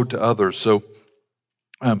overflowed to others. So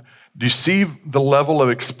do you see the level of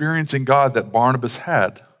experiencing God that Barnabas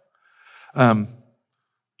had?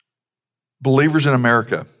 Believers in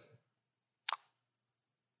America,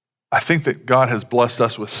 I think that God has blessed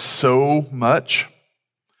us with so much,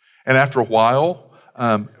 and after a while,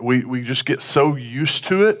 we just get so used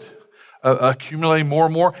to it, accumulating more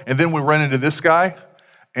and more, and then we run into this guy,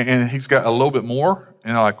 and he's got a little bit more,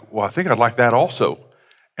 and I'm like, well, I think I'd like that also.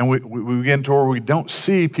 And we begin to where we don't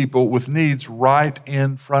see people with needs right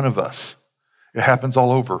in front of us. It happens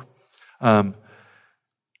all over.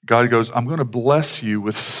 God goes, I'm going to bless you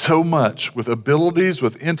with so much, with abilities,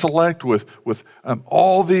 with intellect, with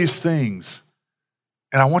all these things.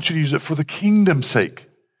 And I want you to use it for the kingdom's sake.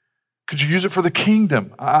 Could you use it for the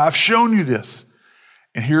kingdom? I've shown you this.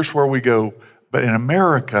 And here's where we go. But in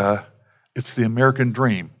America, it's the American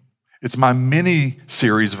dream. It's my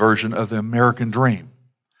mini-series version of the American dream.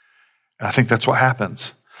 And I think that's what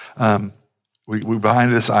happens. We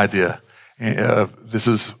behind this idea of this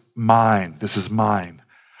is mine, this is mine.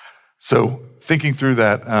 So thinking through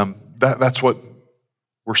that, that's what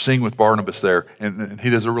we're seeing with Barnabas there, and he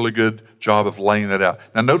does a really good job of laying that out.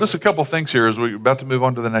 Now notice a couple things here as we're about to move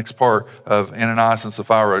on to the next part of Ananias and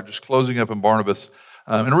Sapphira, just closing up in Barnabas.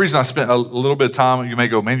 And the reason I spent a little bit of time, you may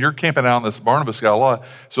go, man, you're camping out on this Barnabas guy a lot.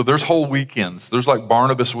 So there's whole weekends. There's like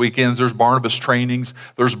Barnabas weekends. There's Barnabas trainings.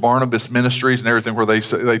 There's Barnabas ministries and everything where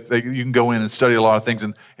you can go in and study a lot of things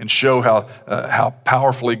and show how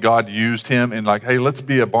powerfully God used him and like, hey, let's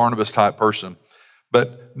be a Barnabas type person.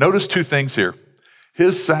 But notice 2 things here.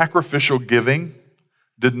 His sacrificial giving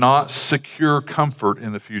did not secure comfort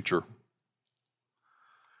in the future.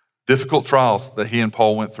 Difficult trials that he and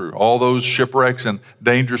Paul went through, all those shipwrecks and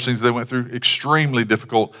dangerous things they went through, extremely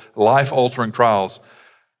difficult, life-altering trials.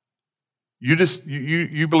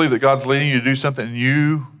 You believe that God's leading you to do something, and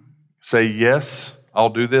you say, yes, I'll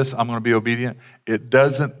do this, I'm going to be obedient. It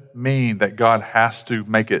doesn't mean that God has to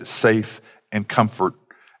make it safe and comfort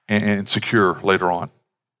and secure later on.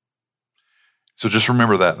 So just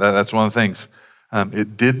remember that. That's one of the things.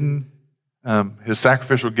 His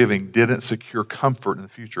sacrificial giving didn't secure comfort in the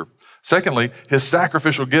future. Secondly, his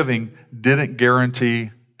sacrificial giving didn't guarantee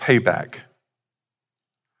payback.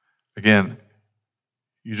 Again,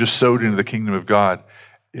 you just sowed into the kingdom of God.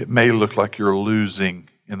 It may look like you're losing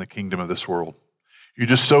in the kingdom of this world. You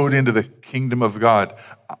just sowed into the kingdom of God.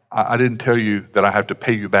 I didn't tell you that I have to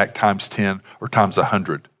pay you back times 10 or times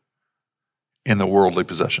 100 in the worldly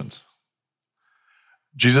possessions.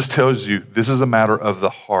 Jesus tells you this is a matter of the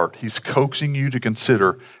heart. He's coaxing you to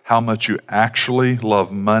consider how much you actually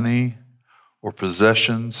love money or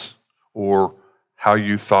possessions or how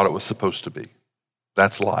you thought it was supposed to be.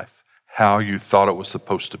 That's life, how you thought it was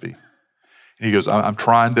supposed to be. And he goes, I'm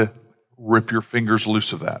trying to rip your fingers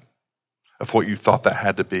loose of that, of what you thought that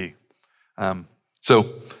had to be. So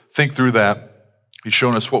think through that. He's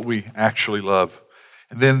shown us what we actually love.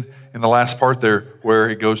 And then in the last part there, where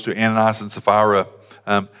he goes to Ananias and Sapphira,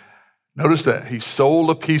 notice that he sold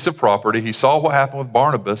a piece of property. He saw what happened with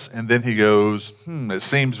Barnabas, and then he goes, it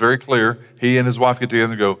seems very clear. He and his wife get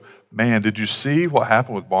together and go, man, did you see what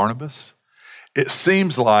happened with Barnabas? It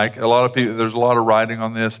seems like a lot of people, there's a lot of writing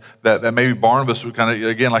on this, that maybe Barnabas would kind of,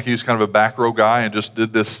 again, like he was kind of a back row guy and just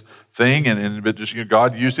did this thing, and just,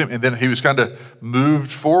 God used him, and then he was kind of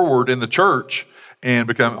moved forward in the church and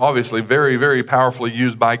become obviously very, very powerfully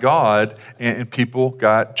used by God, and people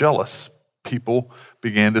got jealous. People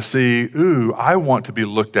began to see, I want to be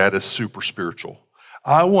looked at as super spiritual.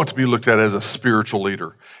 I want to be looked at as a spiritual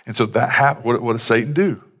leader. And so that happened. What does Satan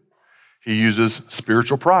do? He uses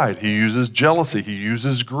spiritual pride. He uses jealousy. He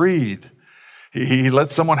uses greed. He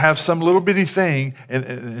lets someone have some little bitty thing,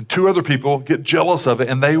 and two other people get jealous of it,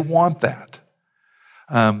 and they want that.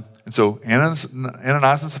 And so Ananias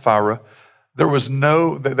and Sapphira, there was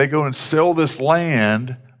they go and sell this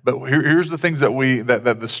land, but here's the things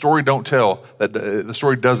that the story don't tell, that the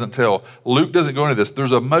story doesn't tell. Luke doesn't go into this.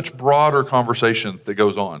 There's a much broader conversation that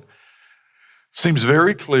goes on. Seems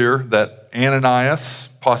very clear that Ananias,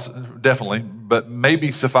 definitely, but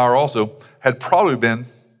maybe Sapphira also, had probably been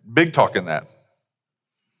big talking that.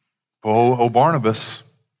 Oh, Barnabas,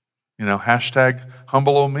 hashtag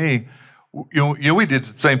humble o me. We did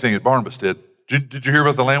the same thing that Barnabas did. Did you hear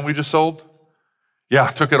about the land we just sold? Yeah,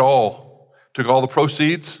 took it all. Took all the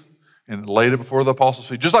proceeds and laid it before the apostles'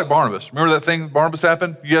 feet. Just like Barnabas. Remember that thing Barnabas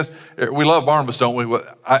happened? Yes, we love Barnabas, don't we? Well,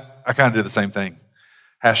 I kind of did the same thing.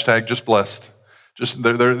 Hashtag just blessed. So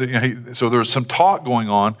there was some talk going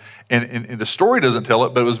on, and the story doesn't tell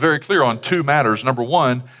it, but it was very clear on two matters. Number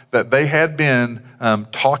one, that they had been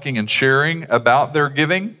talking and sharing about their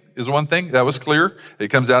giving is one thing. That was clear. It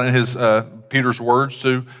comes out in his Peter's words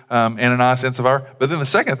to Ananias and Sapphira. But then the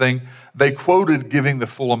second thing, they quoted giving the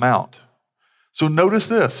full amount. So notice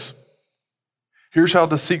this. Here's how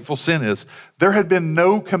deceitful sin is. There had been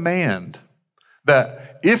no command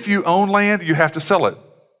that if you own land, you have to sell it.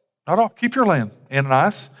 Not all. Keep your land,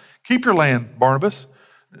 Ananias. Keep your land, Barnabas.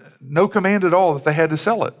 No command at all that they had to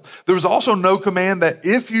sell it. There was also no command that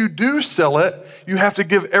if you do sell it, you have to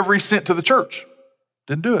give every cent to the church.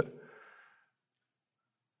 Didn't do it.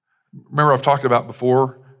 Remember, I've talked about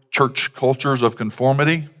before church cultures of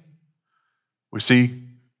conformity. We see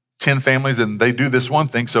 10 families and they do this one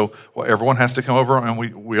thing, so everyone has to come over and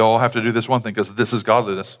we all have to do this one thing because this is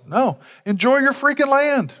godliness. No, enjoy your freaking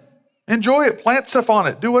land. Enjoy it, plant stuff on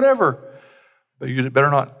it, do whatever. But you better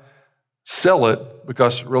not sell it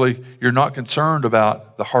because really you're not concerned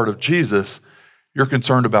about the heart of Jesus. You're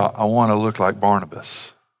concerned about, I want to look like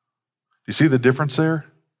Barnabas. Do you see the difference there?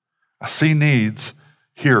 I see needs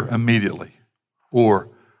here immediately. Or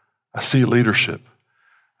I see leadership.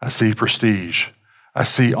 I see prestige. I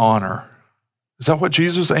see honor. Is that what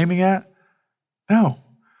Jesus is aiming at? No.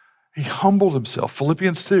 He humbled himself.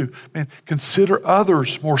 Philippians 2. Man, consider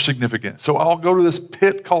others more significant. So I'll go to this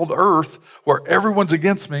pit called earth where everyone's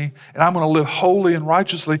against me, and I'm going to live holy and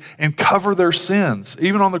righteously and cover their sins.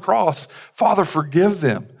 Even on the cross, Father, forgive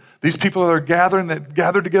them. These people that are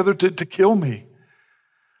gathered together to kill me.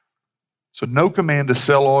 So no command to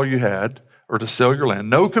sell all you had or to sell your land.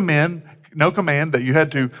 No command that you had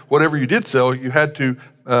to, whatever you did sell, you had to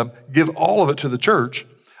give all of it to the church.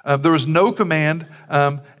 There was no command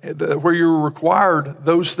where you were required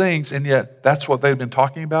those things, and yet that's what they'd been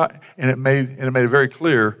talking about, and it made it very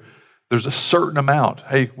clear there's a certain amount.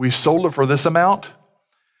 Hey, we sold it for this amount,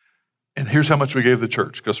 and here's how much we gave the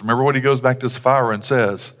church. Because remember what he goes back to Sapphira and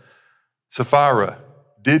says, Sapphira,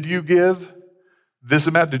 did you give this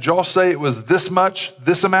amount? Did y'all say it was this much,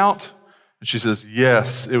 this amount? And she says,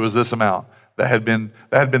 yes, it was this amount. That had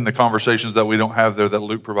been the conversations that we don't have there that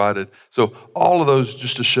Luke provided. So all of those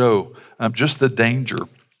just to show just the danger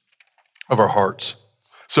of our hearts.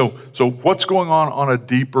 So what's going on a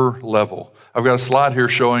deeper level? I've got a slide here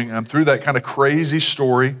showing through that kind of crazy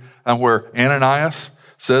story where Ananias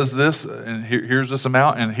says this, and here's this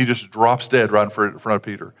amount, and he just drops dead right in front of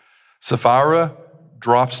Peter. Sapphira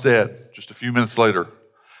drops dead just a few minutes later.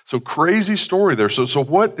 So crazy story there. So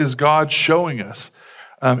what is God showing us?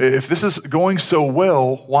 If this is going so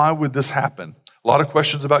well, why would this happen? A lot of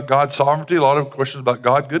questions about God's sovereignty, a lot of questions about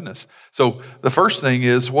God's goodness. So the first thing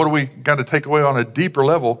is, what do we kind of take away on a deeper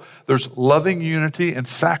level? There's loving unity and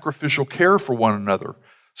sacrificial care for one another.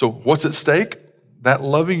 So what's at stake? That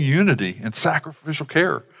loving unity and sacrificial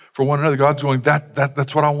care for one another. God's going,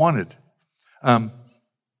 that's what I wanted.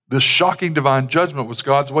 This shocking divine judgment was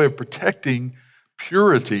God's way of protecting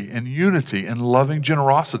purity and unity and loving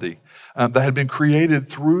generosity that had been created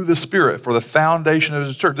through the Spirit for the foundation of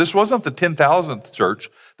His church. This wasn't the 10,000th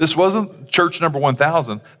church. This wasn't church number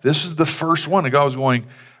 1,000. This is the first one. And God was going,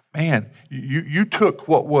 man, you took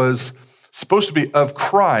what was supposed to be of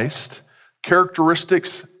Christ,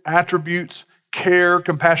 characteristics, attributes, care,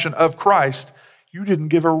 compassion of Christ. You didn't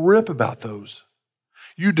give a rip about those.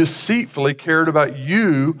 You deceitfully cared about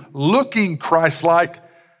you looking Christ-like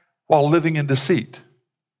while living in deceit.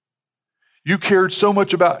 You cared so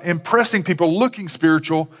much about impressing people, looking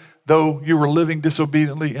spiritual, though you were living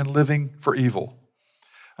disobediently and living for evil.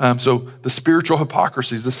 So the spiritual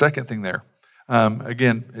hypocrisy is the second thing there.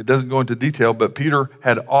 Again, it doesn't go into detail, but Peter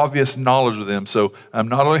had obvious knowledge of them. So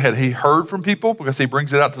not only had he heard from people, because he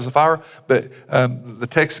brings it out to Sapphira, but the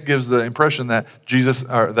text gives the impression that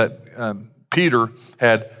Peter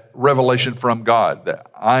had revelation from God,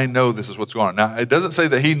 that I know this is what's going on. Now, it doesn't say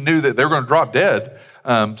that he knew that they were going to drop dead,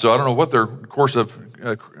 so I don't know what their course of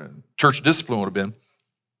church discipline would have been.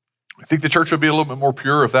 I think the church would be a little bit more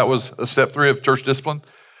pure if that was a step 3 of church discipline.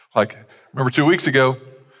 Like, remember 2 weeks ago,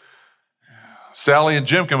 Sally and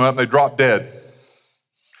Jim came up and they dropped dead.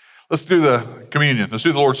 Let's do the communion. Let's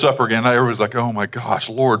do the Lord's Supper again. Everybody's like, oh my gosh,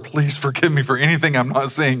 Lord, please forgive me for anything I'm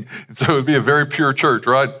not seeing. And so it would be a very pure church,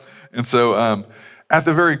 right? And so at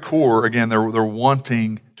the very core, again, they're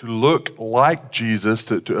wanting to look like Jesus,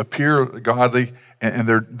 to appear godly, and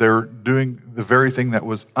they're doing the very thing that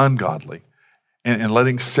was ungodly and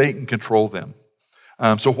letting Satan control them.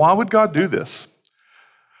 So why would God do this?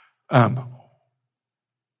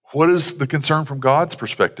 What is the concern from God's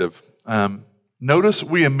perspective? Notice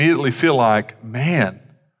we immediately feel like, man,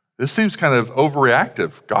 this seems kind of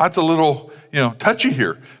overreactive. God's a little, touchy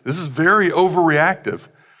here. This is very overreactive.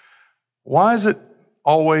 Why is it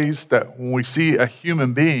always that when we see a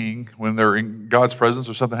human being, when they're in God's presence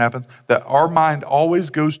or something happens, that our mind always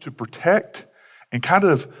goes to protect and kind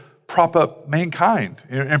of prop up mankind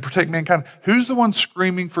and protect mankind? Who's the one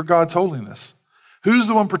screaming for God's holiness? Who's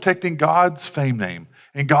the one protecting God's fame name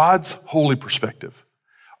and God's holy perspective?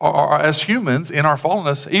 As humans, in our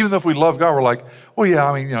fallenness, even though if we love God, we're like, well,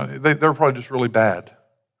 yeah, they're probably just really bad.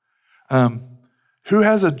 Who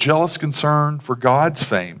has a jealous concern for God's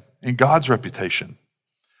fame and God's reputation?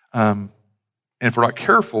 And if we're not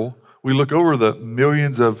careful, we look over the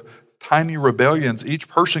millions of tiny rebellions each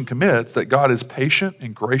person commits, that God is patient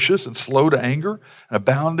and gracious and slow to anger and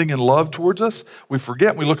abounding in love towards us. We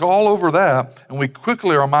forget, we look all over that, and we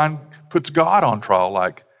quickly, our mind puts God on trial,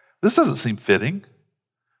 like, this doesn't seem fitting.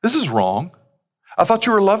 This is wrong. I thought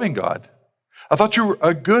you were a loving God. I thought you were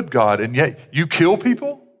a good God, and yet you kill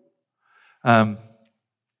people?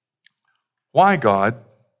 Why, God,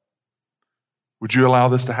 would you allow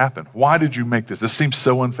this to happen? Why did you make this? This seems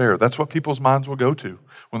so unfair. That's what people's minds will go to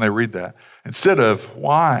when they read that. Instead of,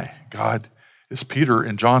 why, God, is Peter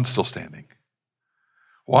and John still standing?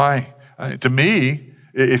 Why? To me,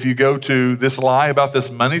 if you go to this lie about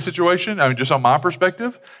this money situation, just on my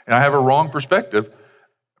perspective, and I have a wrong perspective,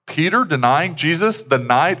 Peter denying Jesus the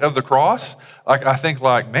night of the cross, I think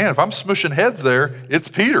man, if I'm smushing heads there, it's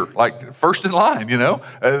Peter, first in line,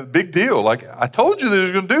 big deal. I told you that he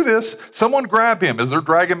was going to do this. Someone grab him as they're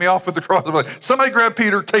dragging me off with the cross. I'm like, somebody grab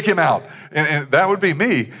Peter, take him out. And that would be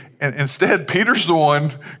me. And instead, Peter's the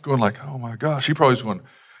one going oh my gosh, he probably was going,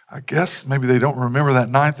 I guess maybe they don't remember that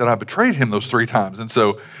night that I betrayed him those 3 times. And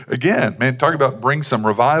so again, man, talk about bring some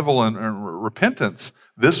revival and repentance.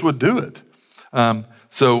 this would do it.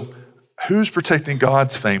 So who's protecting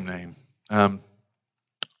God's fame name?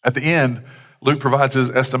 At the end, Luke provides his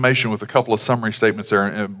estimation with a couple of summary statements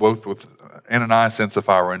there, both with Ananias and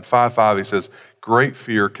Sapphira. In 5:5, he says, great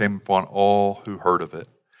fear came upon all who heard of it.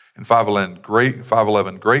 In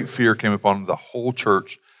 5:11, great fear came upon the whole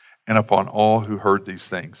church and upon all who heard these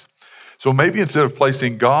things. So maybe instead of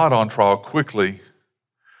placing God on trial quickly,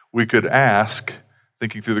 we could ask,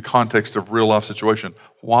 thinking through the context of real life situation,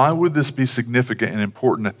 why would this be significant and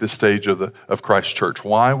important at this stage of Christ's church?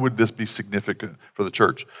 Why would this be significant for the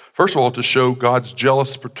church? First of all, to show God's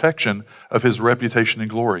jealous protection of his reputation and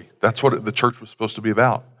glory. That's what the church was supposed to be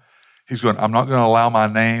about. He's going, I'm not going to allow my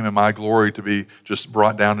name and my glory to be just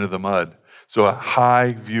brought down into the mud. So a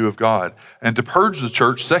high view of God. And to purge the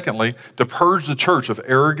church, secondly, to purge the church of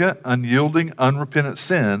arrogant, unyielding, unrepentant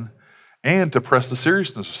sin, and to press the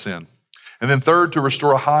seriousness of sin. And then third, to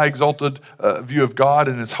restore a high exalted view of God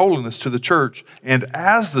and his holiness to the church. And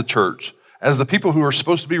as the church, as the people who are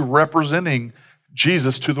supposed to be representing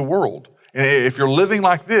Jesus to the world. And if you're living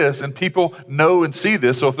like this and people know and see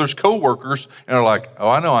this, so if there's coworkers and are like, oh,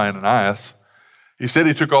 I know Ananias. He said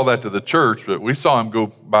he took all that to the church, but we saw him go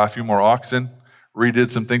buy a few more oxen,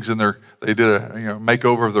 redid some things in they did a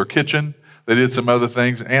makeover of their kitchen. They did some other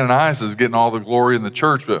things. Ananias is getting all the glory in the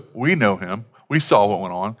church, but we know him. We saw what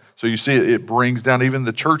went on. So you see, it brings down even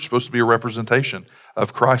the church, supposed to be a representation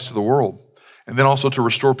of Christ to the world. And then also to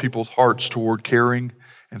restore people's hearts toward caring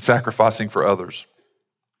and sacrificing for others.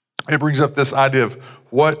 It brings up this idea of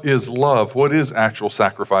what is love? What is actual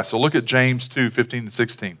sacrifice? So look at James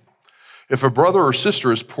 2:15-16. If a brother or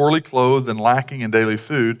sister is poorly clothed and lacking in daily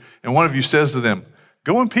food, and one of you says to them,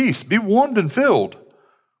 go in peace, be warmed and filled,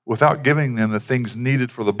 without giving them the things needed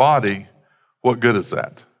for the body, what good is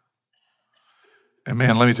that? And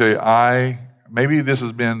man, let me tell you, maybe this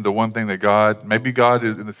has been the one thing that maybe God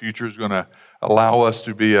is in the future is going to allow us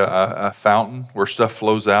to be a fountain where stuff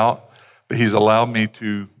flows out, but he's allowed me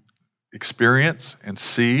to experience and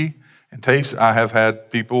see and taste. I have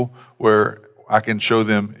had people where I can show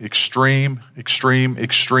them extreme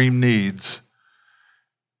needs,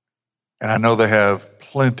 and I know they have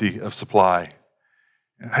plenty of supply.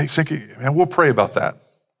 And hey, Sinky, man, we'll pray about that.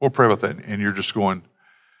 We'll pray about that. And you're just going,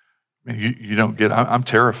 man, you don't get, I'm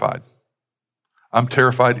terrified. I'm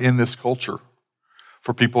terrified in this culture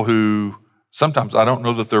for people who sometimes I don't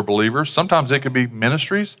know that they're believers. Sometimes it could be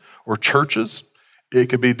ministries or churches. It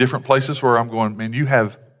could be different places where I'm going, man, you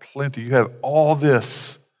have plenty. You have all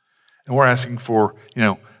this. And we're asking for,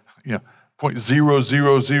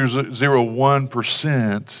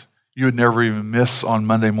 0.00001% you would never even miss on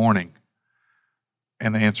Monday morning.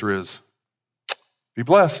 And the answer is, be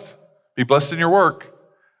blessed. Be blessed in your work.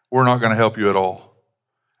 We're not going to help you at all.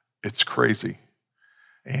 It's crazy.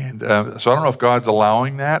 And so I don't know if God's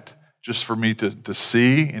allowing that just for me to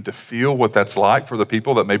see and to feel what that's like for the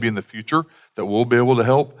people that maybe in the future that we'll be able to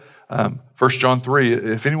help. 1 John 3,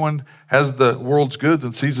 if anyone has the world's goods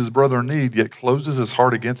and sees his brother in need, yet closes his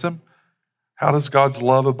heart against him, how does God's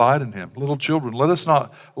love abide in him? Little children, let us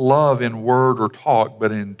not love in word or talk,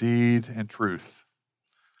 but in deed and truth.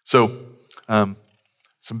 So, some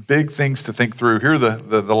big things to think through. Here are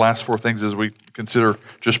the last four things as we consider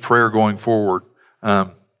just prayer going forward.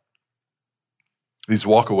 These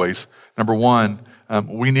walkaways. Number one,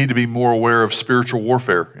 we need to be more aware of spiritual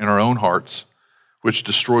warfare in our own hearts, which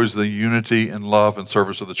destroys the unity and love and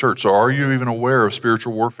service of the church. So are you even aware of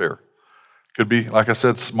spiritual warfare? Could be, like I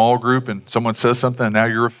said, small group and someone says something and now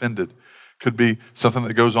you're offended. Could be something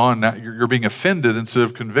that goes on, now you're being offended instead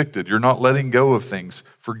of convicted. You're not letting go of things,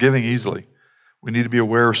 forgiving easily. We need to be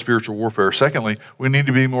aware of spiritual warfare. Secondly, we need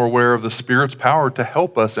to be more aware of the Spirit's power to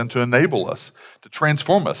help us and to enable us, to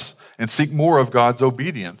transform us, and seek more of God's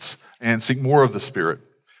obedience and seek more of the Spirit.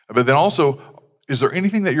 But then also, is there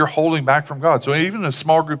anything that you're holding back from God? So even a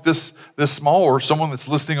small group this small, or someone that's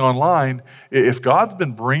listening online, if God's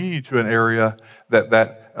been bringing you to an area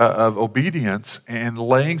of obedience and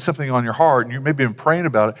laying something on your heart, and you maybe been praying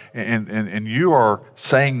about it, and you are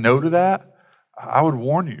saying no to that, I would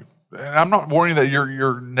warn you. And I'm not warning that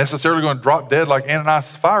you're necessarily going to drop dead like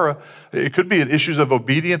Ananias and Sapphira. It could be issues of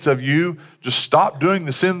obedience of you just stop doing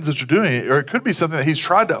the sins that you're doing, or it could be something that he's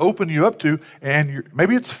tried to open you up to, and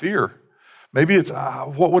maybe it's fear. Maybe it's,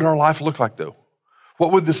 what would our life look like though?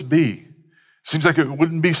 What would this be? Seems like it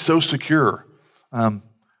wouldn't be so secure.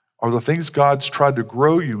 Are the things God's tried to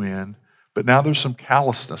grow you in, but now there's some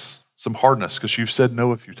callousness, some hardness, because you've said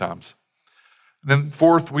no a few times. And then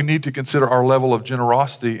fourth, we need to consider our level of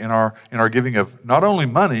generosity in our giving of not only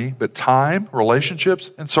money, but time, relationships,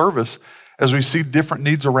 and service as we see different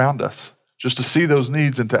needs around us, just to see those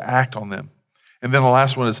needs and to act on them. And then the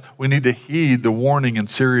last one is we need to heed the warning and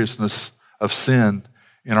seriousness of sin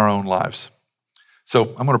in our own lives.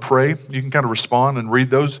 So I'm going to pray. You can kind of respond and read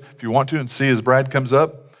those if you want to and see as Brad comes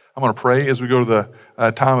up. I'm going to pray as we go to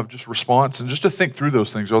the time of just response and just to think through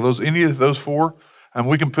those things. Are those any of those four?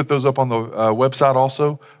 We can put those up on the website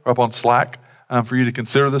also, or up on Slack for you to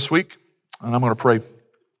consider this week. And I'm going to pray.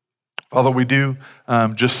 Father, we do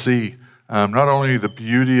just see not only the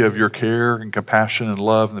beauty of your care and compassion and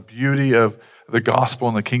love and the beauty of the gospel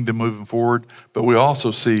and the kingdom moving forward, but we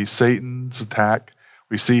also see Satan's attack.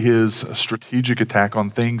 We see his strategic attack on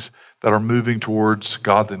things that are moving towards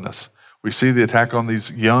godliness. We see the attack on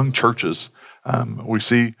these young churches. We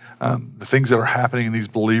see the things that are happening in these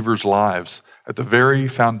believers' lives at the very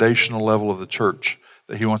foundational level of the church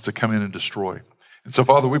that he wants to come in and destroy. And so,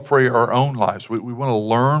 Father, we pray our own lives. We want to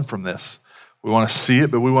learn from this. We want to see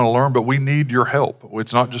it, but we want to learn, but we need your help.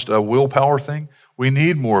 It's not just a willpower thing. We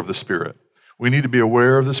need more of the Spirit. We need to be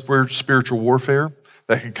aware of the spiritual warfare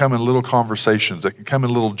that can come in little conversations, that can come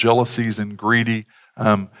in little jealousies and greedy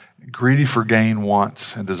for gain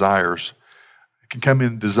wants and desires. It can come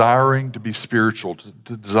in desiring to be spiritual,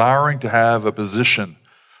 desiring to have a position,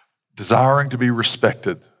 desiring to be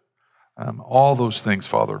respected. All those things,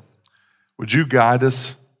 Father. Would you guide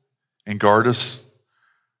us and guard us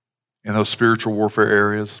in those spiritual warfare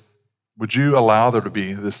areas? Would you allow there to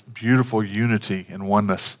be this beautiful unity and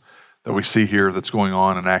oneness that we see here that's going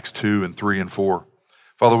on in Acts 2 and 3 and 4?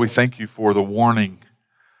 Father, we thank you for the warning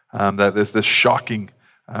that this shocking,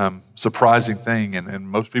 surprising thing. And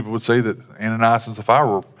most people would say that Ananias and Sapphira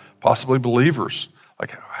were possibly believers.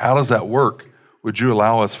 Like, how does that work? Would you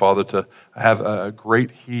allow us, Father, to have a great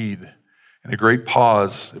heed and a great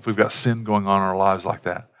pause if we've got sin going on in our lives like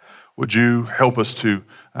that? Would you help us to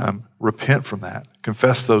repent from that,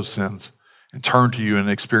 confess those sins, and turn to you and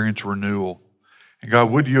experience renewal? And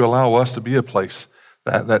God, would you allow us to be a place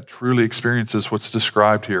that truly experiences what's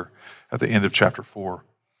described here at the end of chapter 4?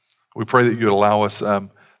 We pray that you'd allow us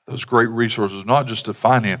those great resources, not just of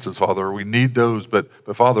finances, Father. We need those, but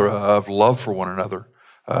Father, of love for one another,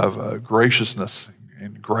 of graciousness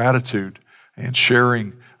and gratitude and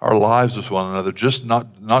sharing our lives with one another, just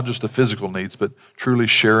not just the physical needs, but truly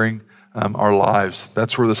sharing our lives.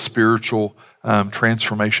 That's where the spiritual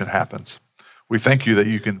transformation happens. We thank you that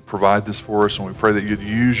you can provide this for us, and we pray that you'd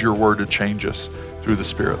use your word to change us through the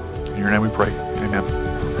Spirit. In your name we pray.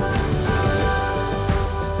 Amen.